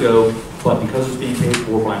 You'll be able to go, but because it's being paid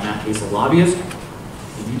for by, in that case, a lobbyist,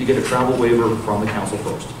 you need to get a travel waiver from the council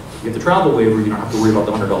first. If you get the travel waiver, you don't have to worry about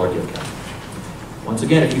the $100 gift cap. Once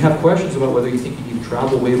again, if you have questions about whether you think you need a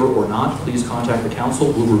travel waiver or not, please contact the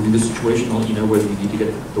council. We'll review the situation and let you know whether you need to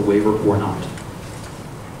get the waiver or not.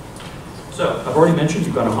 So, I've already mentioned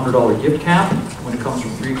you've got a $100 gift cap when it comes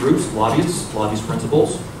from 3 groups: lobbyists, lobbyist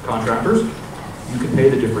principals, contractors. You can pay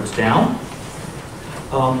the difference down.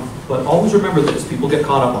 But always remember this, people get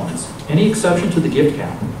caught up on this. Any exception to the gift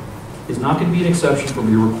cap is not going to be an exception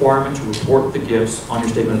from your requirement to report the gifts on your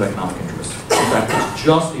statement of economic interest. In fact, it's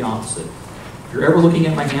just the opposite. If you're ever looking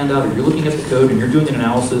at my handout or you're looking at the code and you're doing an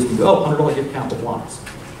analysis and you go, oh, $100 gift cap applies.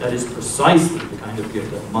 That is precisely the kind of gift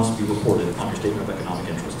that must be reported on your statement of economic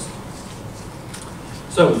interests.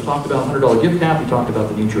 So we talked about $100 gift cap, we talked about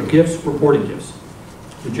the nature of gifts, reporting gifts.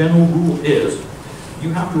 The general rule is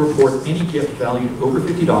you have to report any gift valued over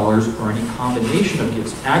 $50 or any combination of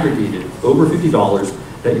gifts aggregated over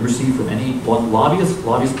 $50 that you receive from any one lobbyist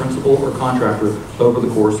principal, or contractor over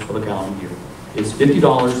the course of a calendar year. It's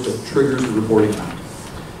 $50 that triggers the reporting amount.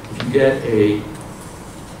 If you get a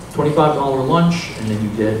 $25 lunch and then you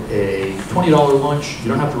get a $20 lunch, you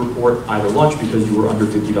don't have to report either lunch because you were under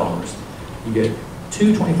 $50. You get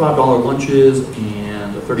 2 $25 lunches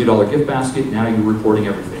and a $30 gift basket, now you're reporting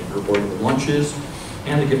everything. You're reporting the lunches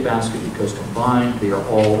and the gift basket because combined they are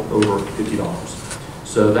all over $50.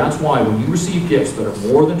 So that's why when you receive gifts that are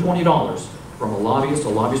more than $20 from a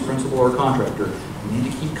lobbyist principal, or a contractor, you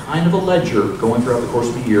need to keep kind of a ledger going throughout the course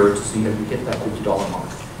of the year to see if you hit that $50 mark.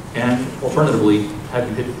 And alternatively, have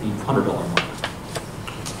you hit the $100 mark.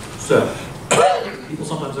 So, people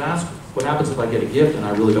sometimes ask, what happens if I get a gift and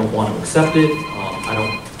I really don't want to accept it?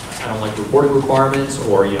 I don't like reporting requirements,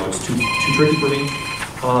 or it's too tricky for me.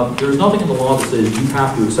 There's nothing in the law that says you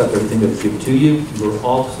have to accept everything that is given to you. You're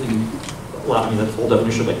obviously, well, that's the whole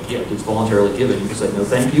definition of a gift. It's voluntarily given. You can say no,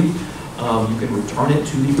 thank you. You can return it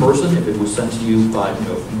to the person if it was sent to you by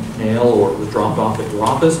mail or it was dropped off at your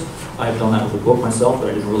office. I've done that with a book myself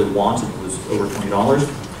that I didn't really want, and it was over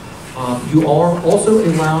 $20. You are also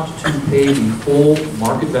allowed to pay the full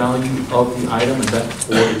market value of the item, and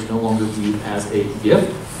that is no longer viewed as a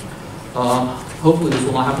gift. Hopefully this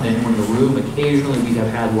will not happen to anyone in the room. Occasionally we have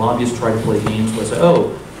had lobbyists try to play games where they say,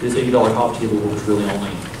 oh, this $80 coffee table was really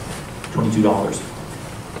only $22.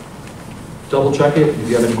 double check it. If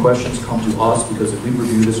you have any questions, come to us, because if we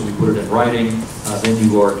review this and we put it in writing, then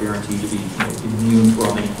you are guaranteed to be immune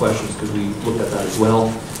from any questions, because we looked at that as well.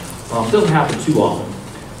 It doesn't happen too often,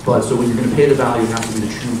 but so when you're going to pay the value, it has to be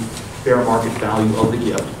the true fair market value of the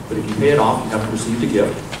gift. But if you pay it off, you have to receive the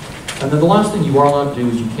gift. And then the last thing you are allowed to do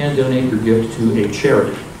is you can donate your gift to a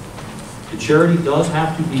charity. The charity does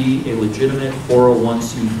have to be a legitimate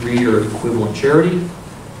 401c3 or equivalent charity.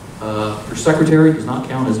 Your secretary does not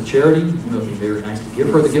count as a charity, even though it would be very nice to give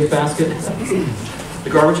her the gift basket. The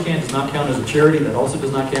garbage can does not count as a charity. That also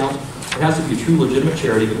does not count. It has to be a true legitimate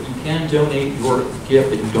charity, but you can donate your gift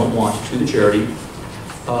that you don't want to the charity.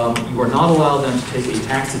 You are not allowed then to take a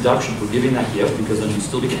tax deduction for giving that gift, because then you'd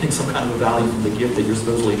still be getting some kind of a value from the gift that you're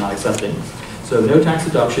supposedly not accepting. So no tax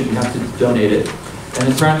deduction, you have to donate it. And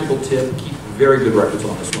then practical tip, keep very good records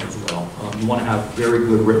on this one as well. You want to have very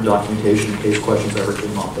good written documentation in case questions ever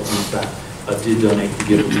came up that you in fact did donate the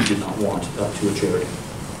gift that you did not want to a charity.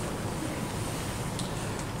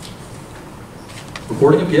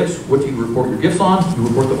 Reporting of gifts. What do you report your gifts on? You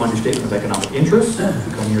report them on your statement of economic interest.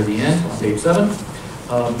 We come near the end on page 7.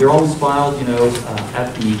 They're always filed,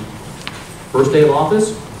 at the first day of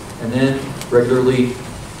office, and then regularly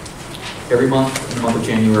every month in the month of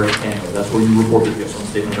January annually. That's where you report your gifts on the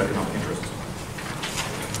statement of economic interest.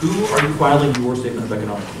 Who are you filing your statement of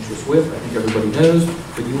economic interest with? I think everybody knows,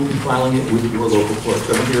 but you will be filing it with your local clerk.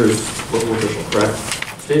 So everyone here is local official, correct?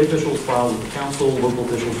 State officials file with the council, local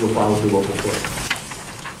officials will file with your local clerk.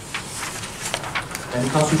 Any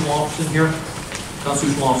constitutional officers in here?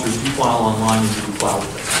 Constitutional officers do file online and you do file with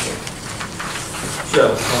them.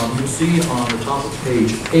 So you'll see on the top of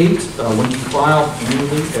page 8, when you file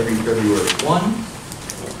annually every February 1,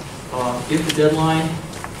 if the deadline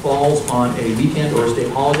falls on a weekend or a state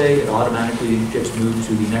holiday, it automatically gets moved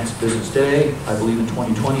to the next business day. I believe in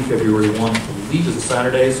 2020, February 1, I believe is a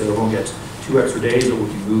Saturday, so everyone gets 2 extra days. It will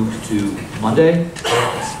be moved to Monday.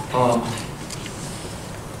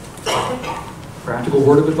 Practical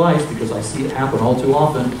word of advice, because I see it happen all too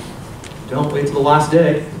often. Don't wait till the last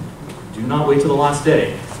day. Do not wait till the last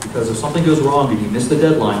day, because if something goes wrong and you miss the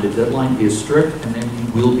deadline is strict, and then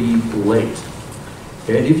you will be late.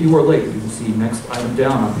 Okay, and if you are late, you can see next item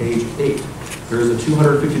down on page 8. There is a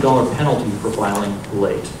 $250 penalty for filing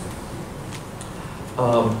late.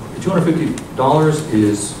 The $250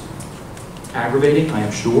 is aggravating, I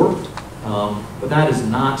am sure, but that is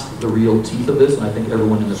not the real teeth of this, and I think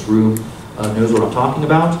everyone in this room knows what I'm talking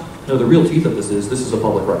about. No, the real teeth of this is a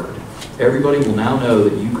public record. Everybody will now know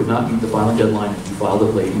that you could not meet the filing deadline if you filed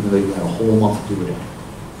it late, even though you had a whole month to do it in.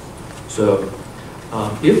 So,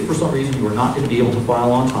 if for some reason you are not going to be able to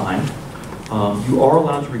file on time, you are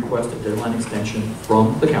allowed to request a deadline extension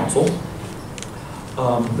from the council.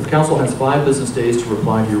 The council has 5 business days to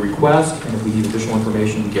reply to your request, and if we need additional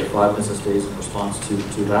information, we get 5 business days in response to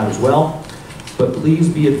that as well. But please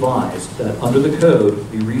be advised that under the code,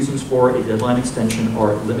 the reasons for a deadline extension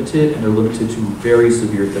are limited, and they're limited to very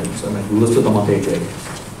severe things. I mean, we listed them on page 8.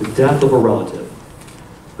 The death of a relative.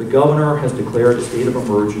 The governor has declared a state of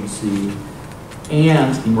emergency,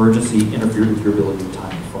 and the emergency interfered with your ability to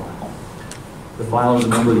time file. The filer is a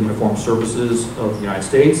member of the Uniformed Services of the United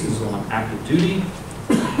States, is on active duty.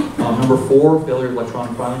 Number 4, failure of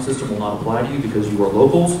electronic filing system will not apply to you because you are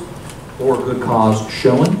locals, or good cause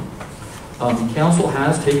shown. The council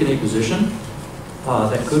has taken a position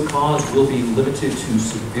that good cause will be limited to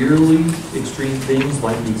severely extreme things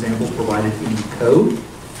like the examples provided in the code.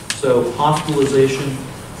 So hospitalization,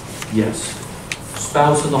 yes.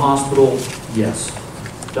 Spouse in the hospital, yes.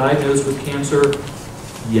 Diagnosed with cancer,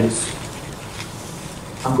 yes.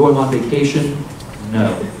 I'm going on vacation,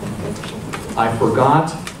 no. I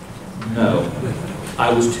forgot, no.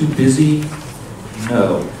 I was too busy,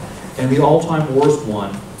 no. And the all-time worst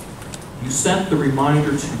one, you sent the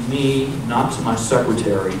reminder to me, not to my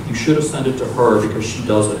secretary. You should have sent it to her because she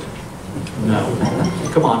does it. No.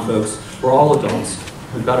 Come on, folks. We're all adults.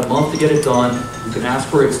 We've got a month to get it done. We can ask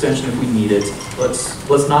for an extension if we need it.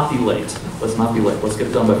 Let's not be late. Let's not be late. Let's get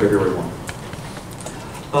it done by February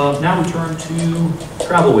 1. Now we turn to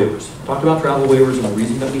travel waivers. We talked about travel waivers, and the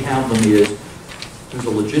reason that we have them is there's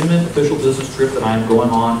a legitimate official business trip that I am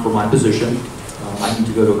going on for my position. I need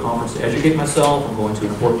to go to a conference to educate myself. I'm going to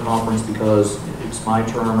an important conference because it's my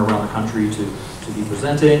turn around the country to be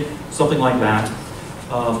presenting, something like that.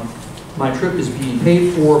 My trip is being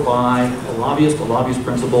paid for by a lobbyist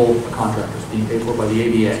principal, a contractor. It's being paid for by the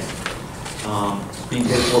ABA. It's being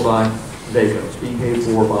paid for by VACo. It's being paid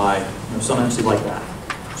for by some entity like that.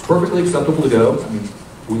 It's perfectly acceptable to go. I mean,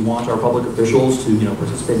 we want our public officials to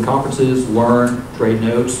participate in conferences, learn, trade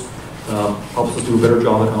notes, helps us do a better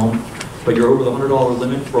job at home. but you're over the $100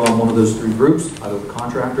 limit from one of those three groups, either the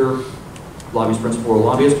contractor, lobbyist principal, or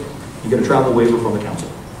lobbyist, you get a travel waiver from the council.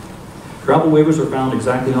 Travel waivers are found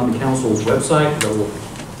exactly on the council's website. There's a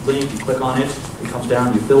little link, you click on it, it comes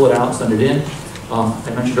down, you fill it out, send it in.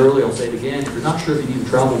 I mentioned earlier, I'll say it again, if you're not sure if you need a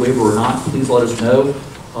travel waiver or not, please let us know.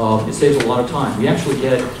 It saves a lot of time. We actually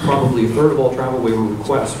get probably a third of all travel waiver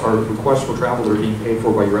requests are requests for travel that are being paid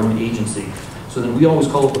for by your own agency. So then we always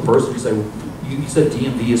call up the person and say, well, you said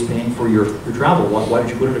DMV is paying for your travel. Why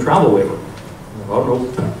did you put in a travel waiver? I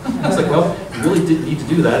don't know. I was like, well, you really didn't need to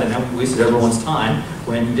do that, and now we wasted everyone's time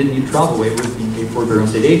when you didn't need a travel waiver being paid for by your own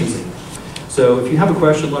state agency. So if you have a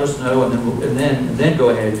question, let us know, and then go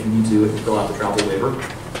ahead if you need to fill out the travel waiver.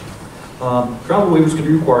 Travel waivers can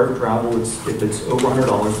be required for travel if it's over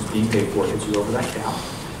 $100, it's being paid for, it gets you over that cap.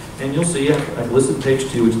 And you'll see, I've listed on page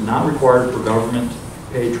 2, it's not required for government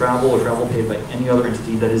paid travel or travel paid by any other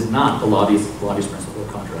entity that is not the lobbyist principal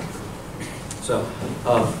or contractor. So,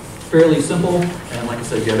 fairly simple, and like I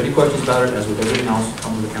said, if you have any questions about it, as with everything else,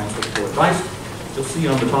 come to the council for advice. You'll see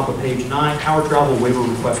on the top of page 9, how a travel waiver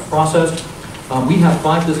request processed. We have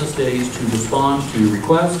 5 business days to respond to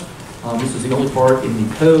requests. This is the only part in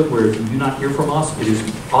the code where if you do not hear from us, it is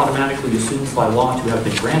automatically assumed by law to have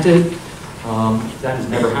been granted. That has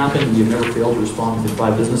never happened. We have never failed to respond within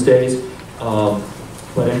 5 business days.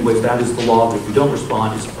 But anyways, that is the law. If you don't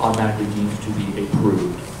respond, it's automatically deemed to be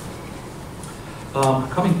approved.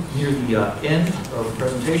 Coming near the end of the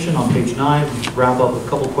presentation, on page 9, we wrap up with a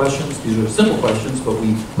couple questions. These are simple questions, but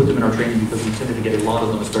we put them in our training because we tended to get a lot of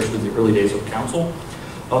them, especially in the early days of council.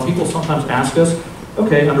 People sometimes ask us,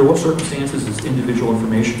 okay, under what circumstances is individual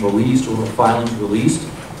information released or filings released?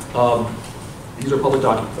 These are public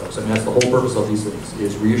documents, folks. I mean, that's the whole purpose of these things,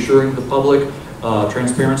 is reassuring the public,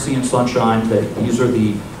 transparency and sunshine, that these are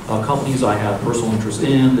the companies I have personal interest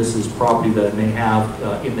in. This is property that I may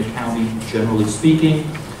have in the county, generally speaking.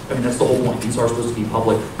 I mean, that's the whole point. These are supposed to be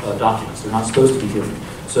public documents. They're not supposed to be hidden.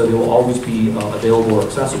 So they will always be available or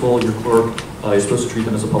accessible. Your clerk is supposed to treat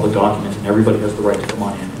them as a public document, and everybody has the right to come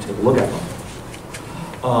on in and take a look at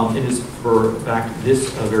them. It is for, in fact, this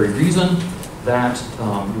very reason that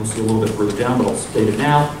you'll see a little bit further down, but I'll state it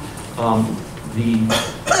now. The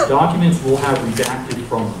documents will have redacted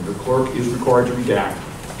from them. Your clerk is required to redact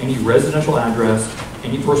any residential address,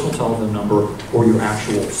 any personal telephone number, or your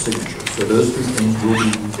actual signature. So those 3 things will be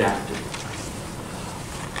redacted.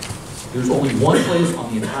 There's only one place on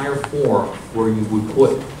the entire form where you would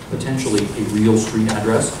put potentially a real street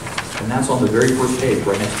address, and that's on the very first page,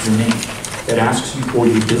 right next to your name. It asks you for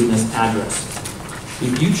your business address.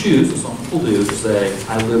 If you choose, as some people do, to say,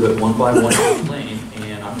 I live at 151 Shady Lane,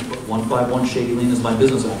 and I'm going to put 151 Shady Lane as my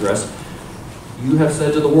business address, you have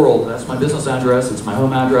said to the world, that's my business address, it's my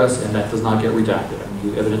home address, and that does not get redacted. I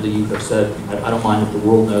mean, evidently you have said, I don't mind if the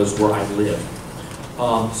world knows where I live.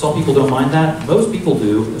 Some people don't mind that. Most people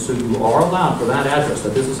do, so you are allowed for that address,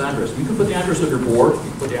 that business address. You can put the address of your board, you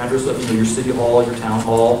can put the address of your city hall, your town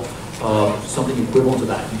hall, something equivalent to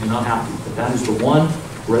that. You do not have to. But that is the one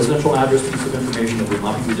residential address piece of information that will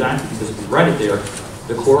not be redacted, because if you write it there,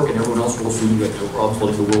 the clerk and everyone else will assume you have no problems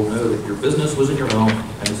letting the world know that your business was in your home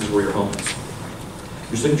and this is where your home is.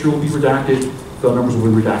 Your signature will be redacted, phone numbers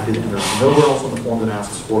will be redacted, and there's nowhere else on the form that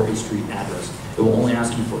asks for a street address. It will only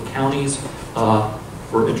ask you for counties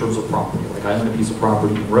in terms of property. Like I own a piece of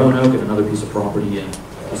property in Roanoke and another piece of property in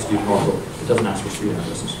the city of Norfolk. It doesn't ask for street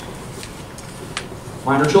addresses.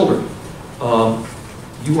 Minor children.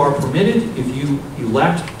 You are permitted, if you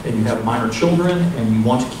elect and you have minor children and you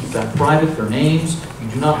want to keep that private, their names, you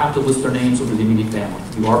do not have to list their names under the immediate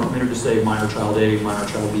family. You are permitted to say minor child A, minor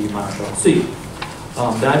child B, minor child C.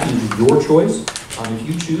 That is your choice. If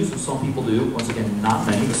you choose, and some people do, once again, not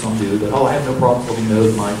many, but some do, that, oh, I have no problem letting know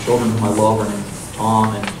that my children whom I love are named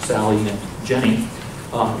Tom and Sally and Jenny.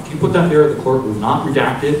 If you put that there, the clerk will not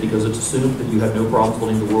redact it because it's assumed that you have no problems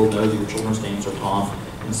letting the world know that your children's names are Tom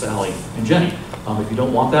and Sally and Jenny. If you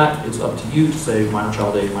don't want that, it's up to you to say minor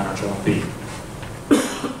child A, minor child B.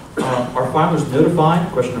 Are filers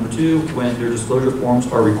notified, question number 2, when their disclosure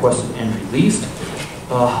forms are requested and released?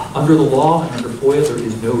 Under the law and under FOIA, there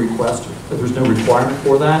is no request, there's no requirement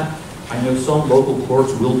for that. I know some local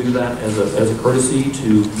clerks will do that as a courtesy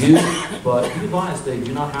to you, but be advised they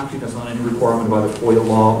do not have to. That's not any requirement by the FOIA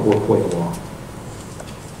law or FOIA law.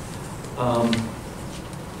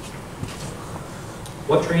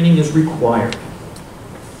 What training is required?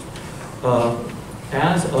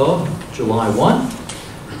 As of July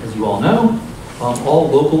 1, as you all know, all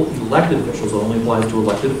local elected officials, it only applies to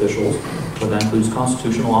elected officials, but that includes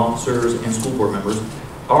constitutional officers and school board members,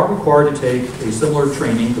 are required to take a similar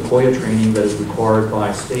training, the COIA training, that is required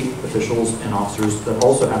by state officials and officers that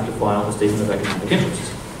also have to file a statement of economic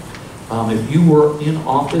interests. If you were in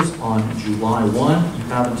office on July 1, you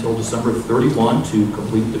have until December 31 to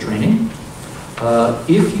complete the training.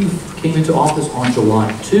 If you came into office on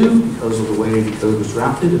July 2, because of the way the code was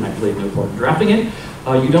drafted, and I played no part in drafting it,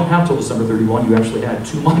 you don't have till December 31. You actually had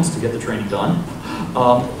 2 months to get the training done.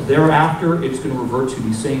 Thereafter, it's going to revert to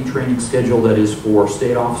the same training schedule that is for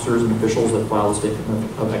state officers and officials that file a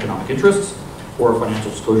statement of economic interests or a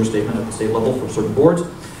financial disclosure statement at the state level for certain boards.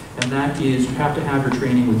 And that is, you have to have your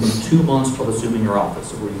training within 2 months of assuming your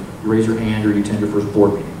office, where you raise your hand or you attend your first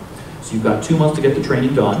board meeting. So you've got 2 months to get the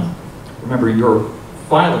training done. Remember, your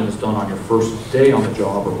filing is done on your first day on the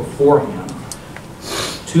job or beforehand.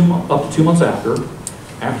 Up to 2 months after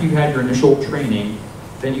you had your initial training,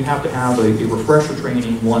 then you have to have a refresher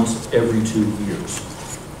training once every 2 years.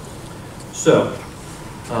 So,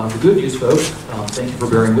 the good news, folks, thank you for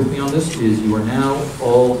bearing with me on this, is you are now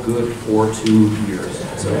all good for 2 years.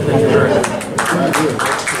 So, thank you very much.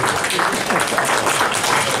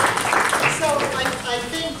 So, I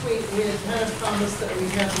think we had kind of promised that we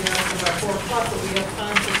have the answer by 4 o'clock, but we have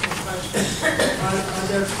time for some questions. Are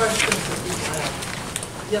there questions that people have?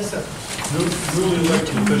 Yes, sir. Newly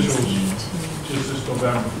elected officials, just go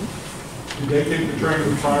back. Did they take the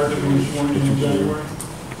training prior to being sworn in January?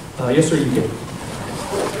 Yes, sir, you can.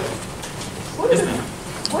 What is a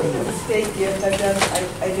state gift I've done?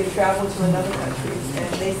 I did travel to another country,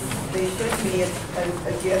 and they sent me a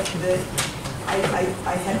gift that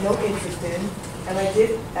I had no interest in, and I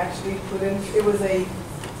did actually put in, it was a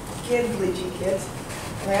kid bleaching kit,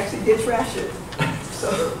 and I actually did trash it. So,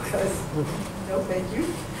 because, no thank you.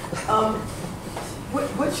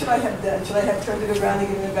 What should I have done? Should I have turned it around and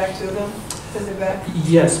given it back to them? Send it back?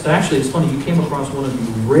 Yes, actually, it's funny. You came across one of the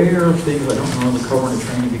rare things I don't normally cover in a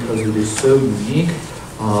training because it is so unique.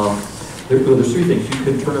 There's 3 things. You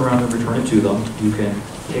can turn around and return it to them. You can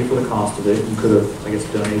pay for the cost of it. You could have, I guess,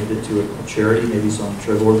 donated it to a charity. Maybe some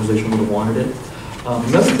charitable organization would have wanted it.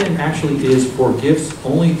 The other thing actually is for gifts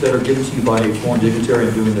only that are given to you by a foreign dignitary.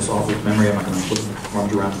 I'm doing this off of memory. I'm not going to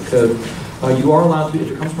rummage around the code. You are allowed to, if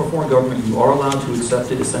it comes from a foreign government, you are allowed to accept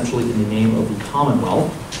it essentially in the name of the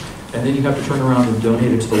Commonwealth. And then you have to turn around and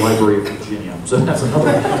donate it to the Library of Virginia. So that's another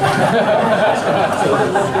one. So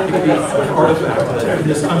it could be an artifact that in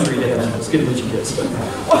this country they have skin bleaching kits.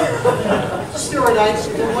 Stewart,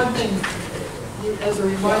 the one thing, as a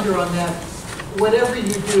reminder on that, whatever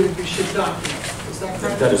you do, you should document. Is that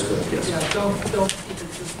correct? That is correct, yes. Yeah, don't keep it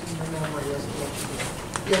just in your memory as to what you do.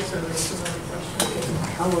 Yes, sir, there's another question.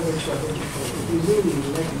 I want to make sure I get you correct. If we really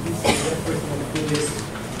elect you, that person going to do this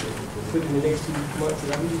within the next 2 months, is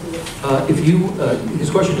that what you do?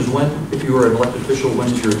 His question is if you were an elected official, when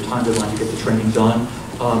is your time deadline to get the training done?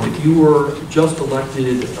 If you were just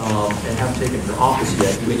elected and haven't taken your office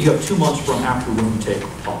yet, you have 2 months from after when you take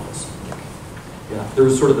office. Yeah, there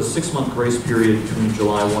was sort of a 6-month grace period between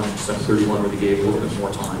July 1 and December 31 where they gave a little bit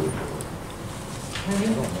more time.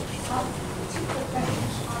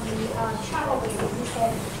 On the travel waiver, you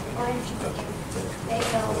said going to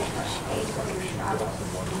VACo pays for your travel.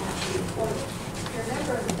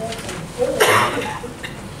 Remember the VACo bill?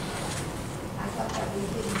 I thought that we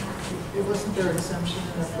didn't have to. It wasn't their exemption in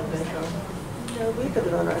the VACo. No, we could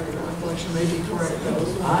have done it. Unfortunately, maybe correct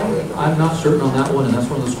those. I'm not certain on that one, and that's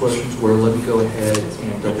one of those questions where let me go ahead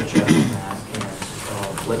and double check on that and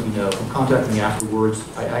let you know. Contact me afterwards.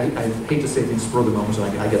 I hate to say things for the moment, so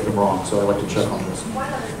I get them wrong, so I like to check on this.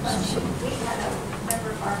 One other question. We had a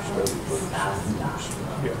member of our board whose spouse died,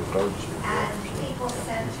 and people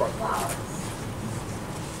sent flowers.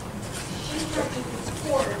 She had to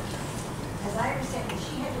report, as I understand it,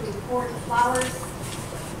 she had to report flowers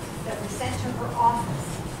that were sent to her office.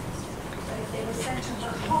 But if they were sent to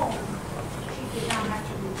her home, she did not have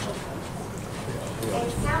to report them.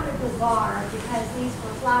 It sounded bizarre because these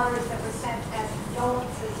were flowers that were sent as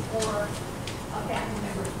condolences for a family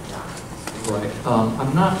member who died. Right.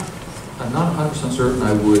 I'm not 100% certain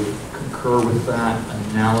I would concur with that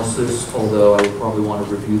analysis, although I would probably want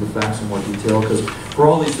to review the facts in more detail, because for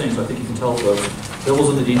all these things, I think you can tell folks, devil's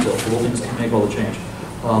in the details. The little things can make all the change.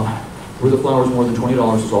 Were the flowers more than $20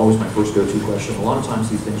 is always my first go-to question. A lot of times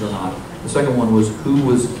these things are not. The second one was who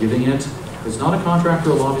was giving it. If it's not a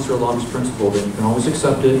contractor, a lobbyist, or a lobbyist principal, then you can always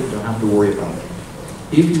accept it. You don't have to worry about it.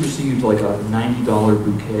 If you received like a $90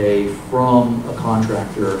 bouquet from a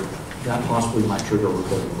contractor, that possibly might trigger a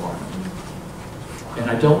reporting requirement.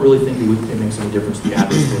 And I don't really think it makes any difference the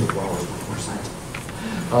address where the flowers were sent.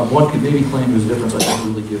 One could maybe claim there's a difference. I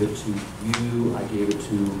didn't really give it to you. I gave it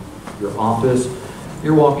to your office.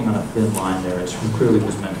 you're walking on a thin line there. It clearly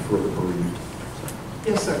was meant for the bereaved.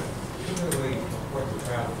 Yes, sir.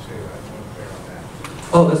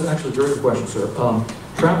 Oh, that's actually a very good question, sir.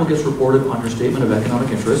 Travel gets reported on your statement of economic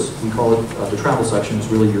interest. We call it, the travel section is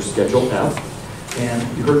really your Schedule F.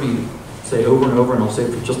 And you heard me say over and over, and I'll say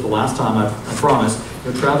it for just the last time, I promise,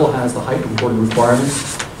 travel has the heightened reporting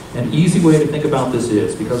requirements. An easy way to think about this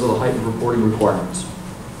is, because of the heightened reporting requirements,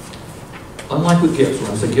 unlike with gifts,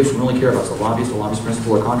 when I say gifts, we only care about the lobbyist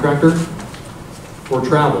principal, or contractor. For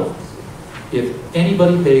travel, if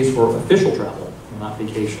anybody pays for official travel, not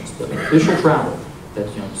vacations, but official travel,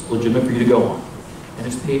 that's it's legitimate for you to go on, and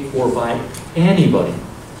it's paid for by anybody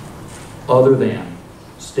other than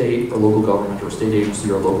state or local government or state agency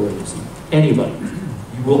or local agency, anybody,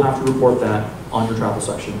 you will have to report that on your travel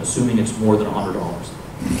section, assuming it's more than $100.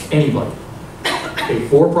 Anybody. A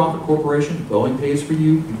for-profit corporation, Boeing pays for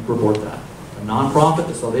you, you report that. A nonprofit,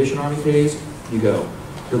 the Salvation Army pays, you go.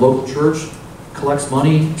 Your local church collects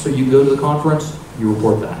money so you go to the conference, you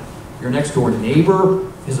report that. Your next door neighbor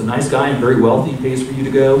is a nice guy and very wealthy, pays for you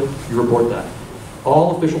to go, you report that.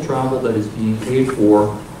 All official travel that is being paid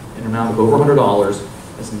for in an amount of over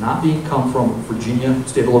 $100 is not being come from Virginia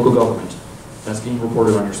state or local government. That's being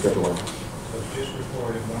reported on your Schedule F. So it's just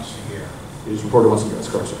reported once a year. It is reported once a year, that's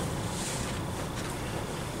correct, sir.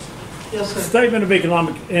 Yes, sir. Statement of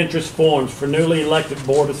economic interest forms for newly elected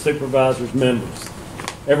Board of Supervisors members.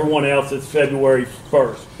 Everyone else is February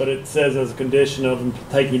 1st, but it says as a condition of them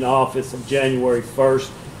taking office of January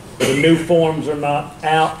 1st. The new forms are not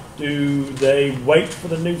out. Do they wait for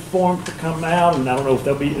the new forms to come out? And I don't know if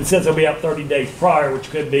they'll be, it says they'll be out 30 days prior,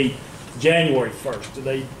 which could be January 1st. Do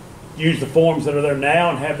they use the forms that are there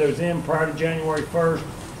now and have those in prior to January 1st?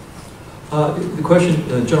 The question,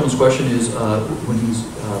 the gentleman's question is when he's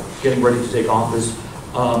getting ready to take office,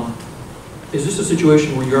 is this a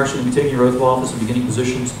situation where you're actually going to be taking your oath of office and beginning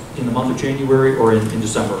positions in the month of January or in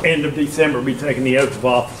December? End of December, be taking the oath of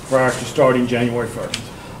office prior to starting January 1st.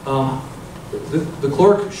 The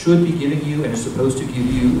clerk should be giving you and is supposed to give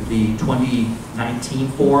you the 2019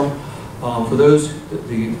 form. For those,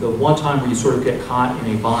 the one time where you sort of get caught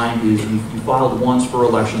in a bind is you filed once for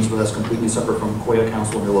elections, but that's completely separate from COIA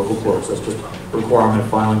council and your local clerks. That's just a requirement of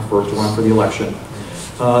filing to run for the election.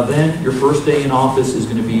 Then your first day in office is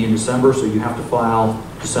going to be in December, so you have to file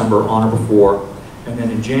December on or before. And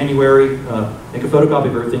then in January, make a photocopy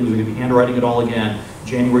of everything. You're going to be handwriting it all again.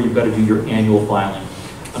 January, you've got to do your annual filing.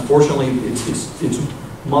 Unfortunately, it's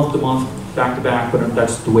month to month, back to back, but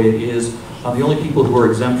that's the way it is. The only people who are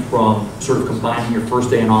exempt from sort of combining your first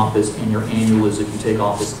day in office and your annual is if you take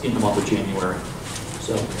office in the month of January.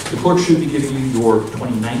 So the clerk should be giving you your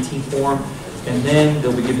 2019 form, and then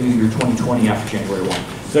they'll be giving you your 2020 after January 1.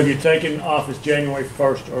 So if you're taking office January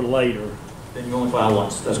 1st or later, Then you only file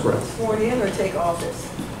once, that's correct. Sworn in or take office?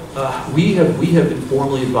 We have been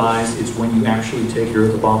formally advised it's when you actually take your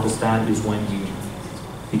oath of office, that is when you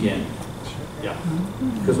begin. Yeah.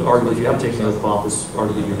 Because arguably, if you haven't taken the oath of office,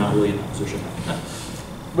 arguably you're not really in that position.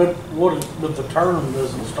 But the term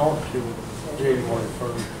doesn't start till January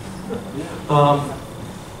 1st.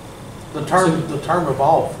 The term of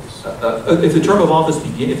office. If the term of office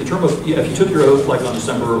begin, if you took your oath like on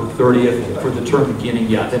December 30th for the term beginning,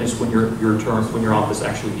 yeah, then it's when your office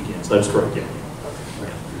actually begins. That is correct. Yeah.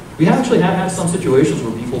 We actually have had some situations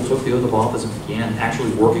where people took the oath of office and began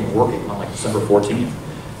actually working on like December 14th.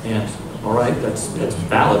 And all right, that's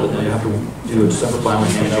valid, but then you have to do a December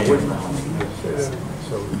filing and a January filing.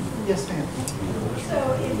 Yes, ma'am. So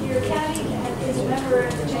if your county is a member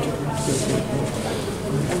of the Chamber of Commerce,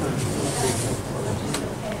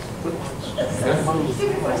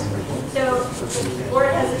 stupid question. So the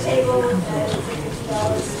board has a table that is $60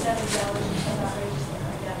 or $70 or some outrageous thing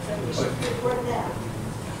like that. So we should report that,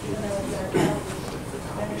 even though it's our county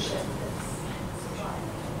membership that's supplying.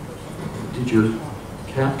 Did your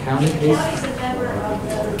county The pay? county's a member of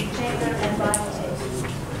the chamber and VACo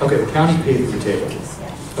table. Okay, the county paid for the table. Yes.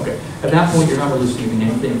 Okay, at that point, you're not really receiving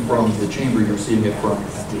anything from the chamber, you're receiving it from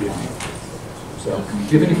the county. So,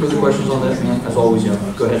 if you have any further questions on that, as always,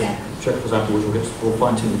 go ahead and check with us afterwards. We'll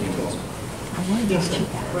fine tune the details. Yes, sir.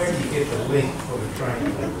 Where do you get the link for the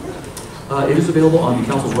training? It is available on the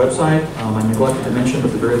council's website. I neglected to mention,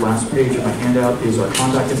 but the very last page of my handout is our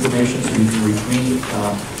contact information, so you can reach me.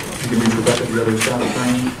 You can reach Rebecca, the other staff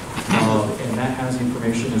attorney, and that has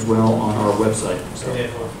information as well on our website. So. And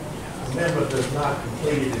if a member does not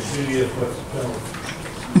complete it in 2 years, what's the penalty?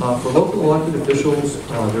 For local elected officials,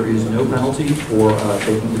 there is no penalty for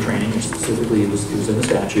taking the training. Specifically, it was in the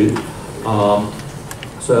statute.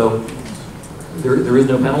 So there is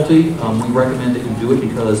no penalty. We recommend that you do it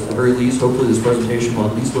because, at the very least, hopefully this presentation will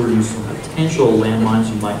at least learn you some potential landmines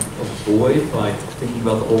you might avoid by thinking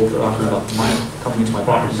about the whole doctrine about mine coming into my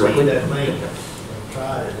property See directly. that link,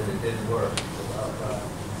 tried it and it didn't work.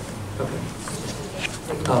 Okay.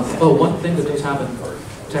 Oh, one thing that does happen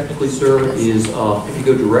technically, sir, is if you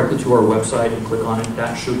go directly to our website and click on it,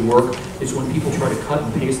 that should work. It's when people try to cut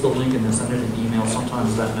and paste the link and then send it in an email,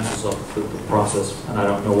 sometimes that messes up the process, and I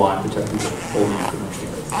don't know why the tech people holding it credential.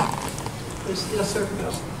 Yes, sir.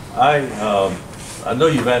 I know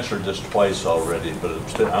you've answered this twice already, but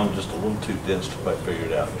I'm just a little too dense to quite figure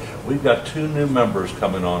it out. We've got 2 new members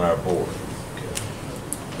coming on our board.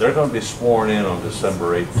 They're going to be sworn in on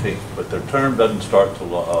December 18th, but their term doesn't start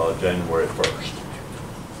till January 1st.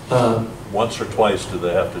 Once or twice do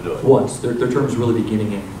they have to do it? Once. Their term is really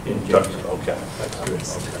beginning in January. Okay. That's good.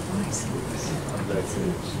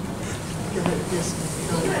 Go ahead, yes.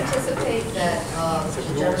 Do you anticipate that the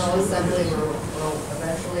General Assembly will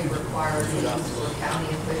eventually require meetings for county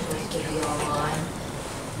officials to be online?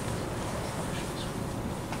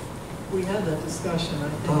 We had that discussion, I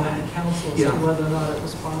think, on the council as to Yeah. whether or not it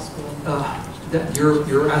was possible.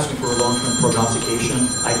 You're asking for a long-term prognostication.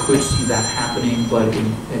 I could see that happening, but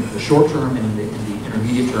in the short term and in the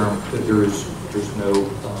intermediate term, there's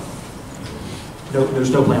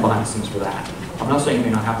no plan behind the scenes for that. I'm not saying it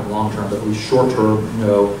may not happen long term, but at least short term,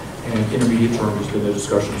 no, and intermediate term, there's been no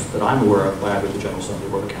discussions that I'm aware of by either the General Assembly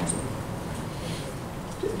or the Council.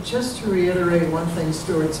 Just to reiterate one thing,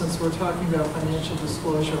 Stewart, since we're talking about financial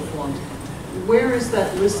disclosure forms, where is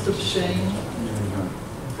that list of shame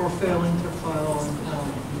for failing to file on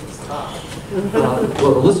county? Well,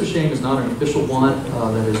 the list of shame is not an official one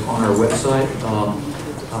that is on our website.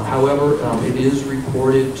 However, it is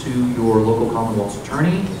reported to your local Commonwealth's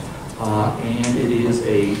attorney, and it is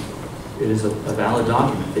a valid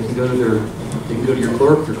document. They can go to your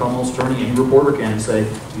clerk, your Commonwealth's attorney, any reporter can and say,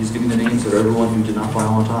 please give me the names of everyone who did not file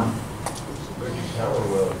on time. But your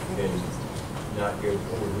Commonwealth can not go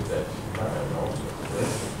forward with that time also.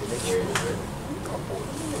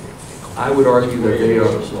 I would argue that they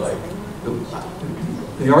are,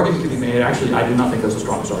 the argument could be made, actually, I do not think that's the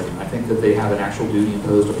strongest argument. I think that they have an actual duty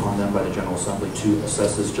imposed upon them by the General Assembly to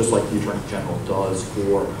assess this, just like the Attorney General does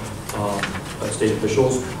for state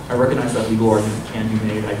officials. I recognize that legal argument can be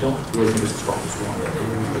made. I don't really think it's the strongest one.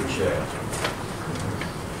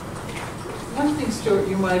 One thing, Stewart,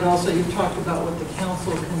 you might also, you've talked about what the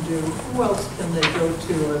council can do. Who else can they go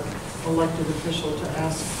to, an elected official, to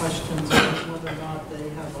ask questions about whether or not they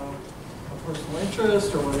have a personal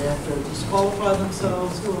interest, or whether they have to disqualify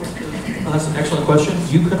themselves? Who else can? That's an excellent question.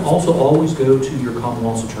 You can also always go to your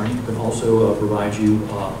Commonwealth's attorney, who can also provide you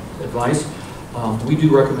advice. We do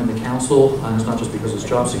recommend the council, and it's not just because it's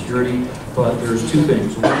job security, but there's 2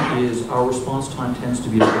 things. One is our response time tends to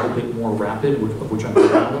be a little bit more rapid, of which I'm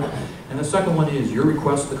proud of. And the second one is your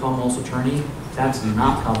request to the Commonwealth's attorney, that's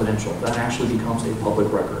not confidential. That actually becomes a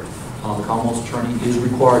public record. The Commonwealth's attorney is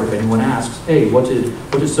required, if anyone asks, hey, what did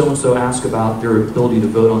so-and-so ask about their ability to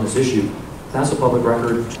vote on this issue? That's a public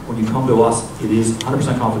record. When you come to us, it is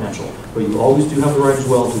 100% confidential. But you always do have the right as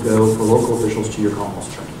well to go for local officials to your Commonwealth's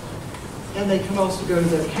attorney. And they can also go to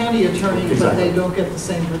their county attorney, but Exactly. they don't get the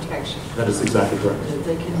same protection. That is exactly correct.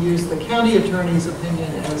 They can use the county attorney's opinion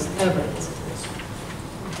as evidence.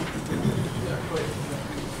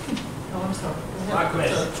 Oh, I'm sorry. My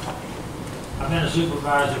question. I've been a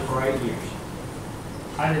supervisor for 8 years.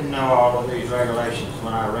 I didn't know all of these regulations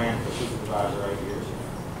when I ran for supervisor 8 years ago.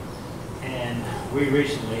 And we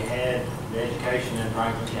recently had the education in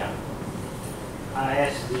Franklin County. I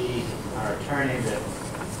asked our attorney that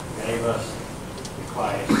gave us the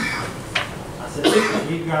class, I said,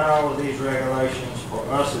 you've got all of these regulations for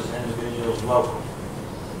us as individuals local.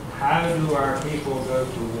 How do our people go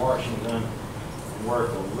to Washington and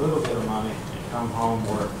work a little bit of money and come home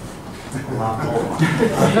work a lot more money?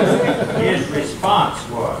 His response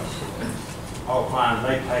was, oh, fine,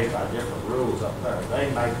 they pay by different rules up there.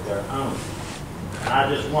 They make their own. And I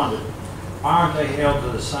just wondered, why aren't they held to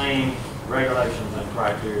the same regulations and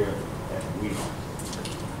criteria that we are?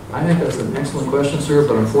 I think that's an excellent question, sir,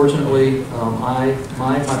 but unfortunately, my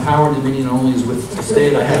power and dominion only is with the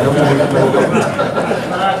state. I have nothing with the federal government.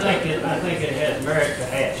 But I think it has merit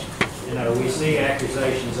to ask. You know, we see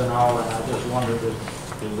accusations and all, and I just wondered, do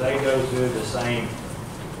they go through the same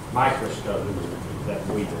microscope that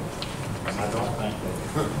we do? I don't think they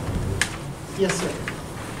do. Yes, sir.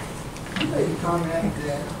 You made a comment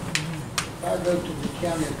that if I go to the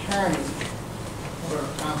county attorney for a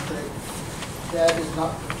conflict, that is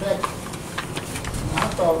not protected. And I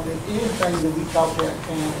thought that anything that we talked to our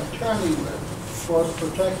county attorney with was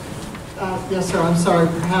protected. Yes, sir, I'm sorry,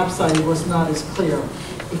 perhaps I was not as clear.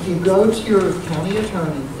 If you go to your county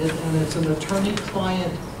attorney, and it's an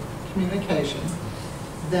attorney-client communication,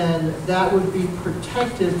 then that would be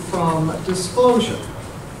protected from disclosure.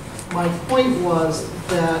 My point was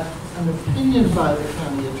that an opinion by the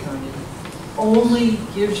county attorney only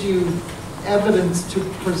gives you evidence to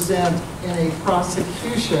present in a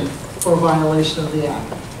prosecution for violation of the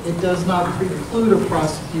act. It does not preclude a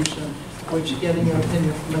prosecution, which getting an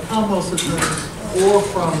opinion from the Commonwealth's attorney or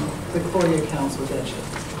from the COIA counsel gets you.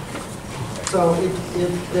 So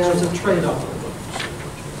if there's a trade-off.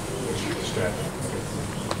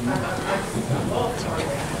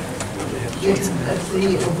 It's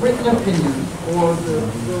the written opinion or the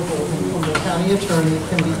verbal from the county attorney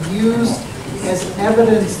can be used as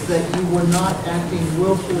evidence that you were not acting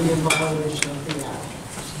willfully in violation of the act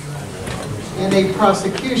in a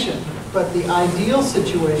prosecution. But the ideal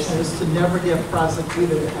situation is to never get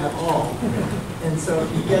prosecuted at all. And so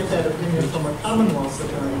if you get that opinion from a Commonwealth's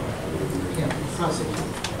attorney, you can't be prosecuted.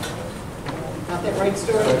 Got that right,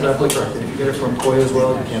 Stewart? That's exactly correct. If you get it from COIA as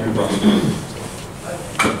well, you can't be prosecuted.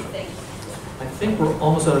 I think we're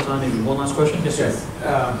almost out of time. Maybe one last question? Yes, sir.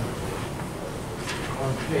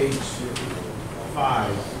 On page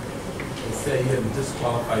 5, it says you have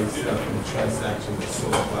disqualified yourself from the transaction that so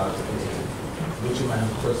applies to which you might have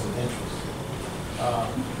a personal interest.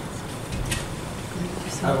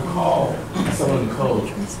 I recall some of the code,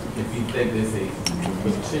 if you think there's a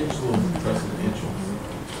potential personal interest,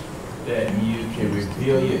 that you can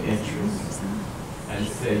reveal your interest and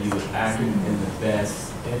say you were acting in the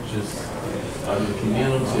best interest of the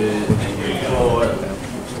community and your employer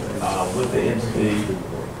with the entity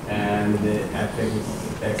and I think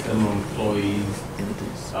it's X number of employees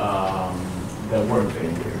that work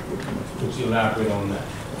there. Could you elaborate on that?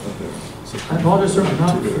 I apologize, sir, I'm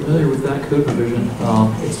not familiar with that code provision.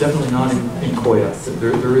 It's definitely not in COIA.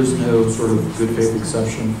 There is no sort of good faith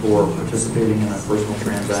exception for participating in a personal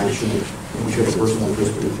transaction in which you have a personal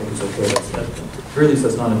interest, but you think it's okay. At the very least,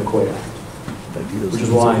 that's not in the COIA Act. Which is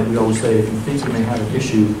why we always say, if you think you may have an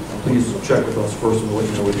issue, please check with us first and we'll let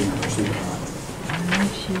you know whether you can proceed or not.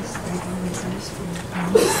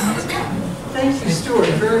 Thank you, Stewart,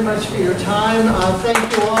 very much for your time. Thank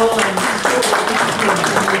you all.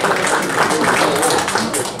 And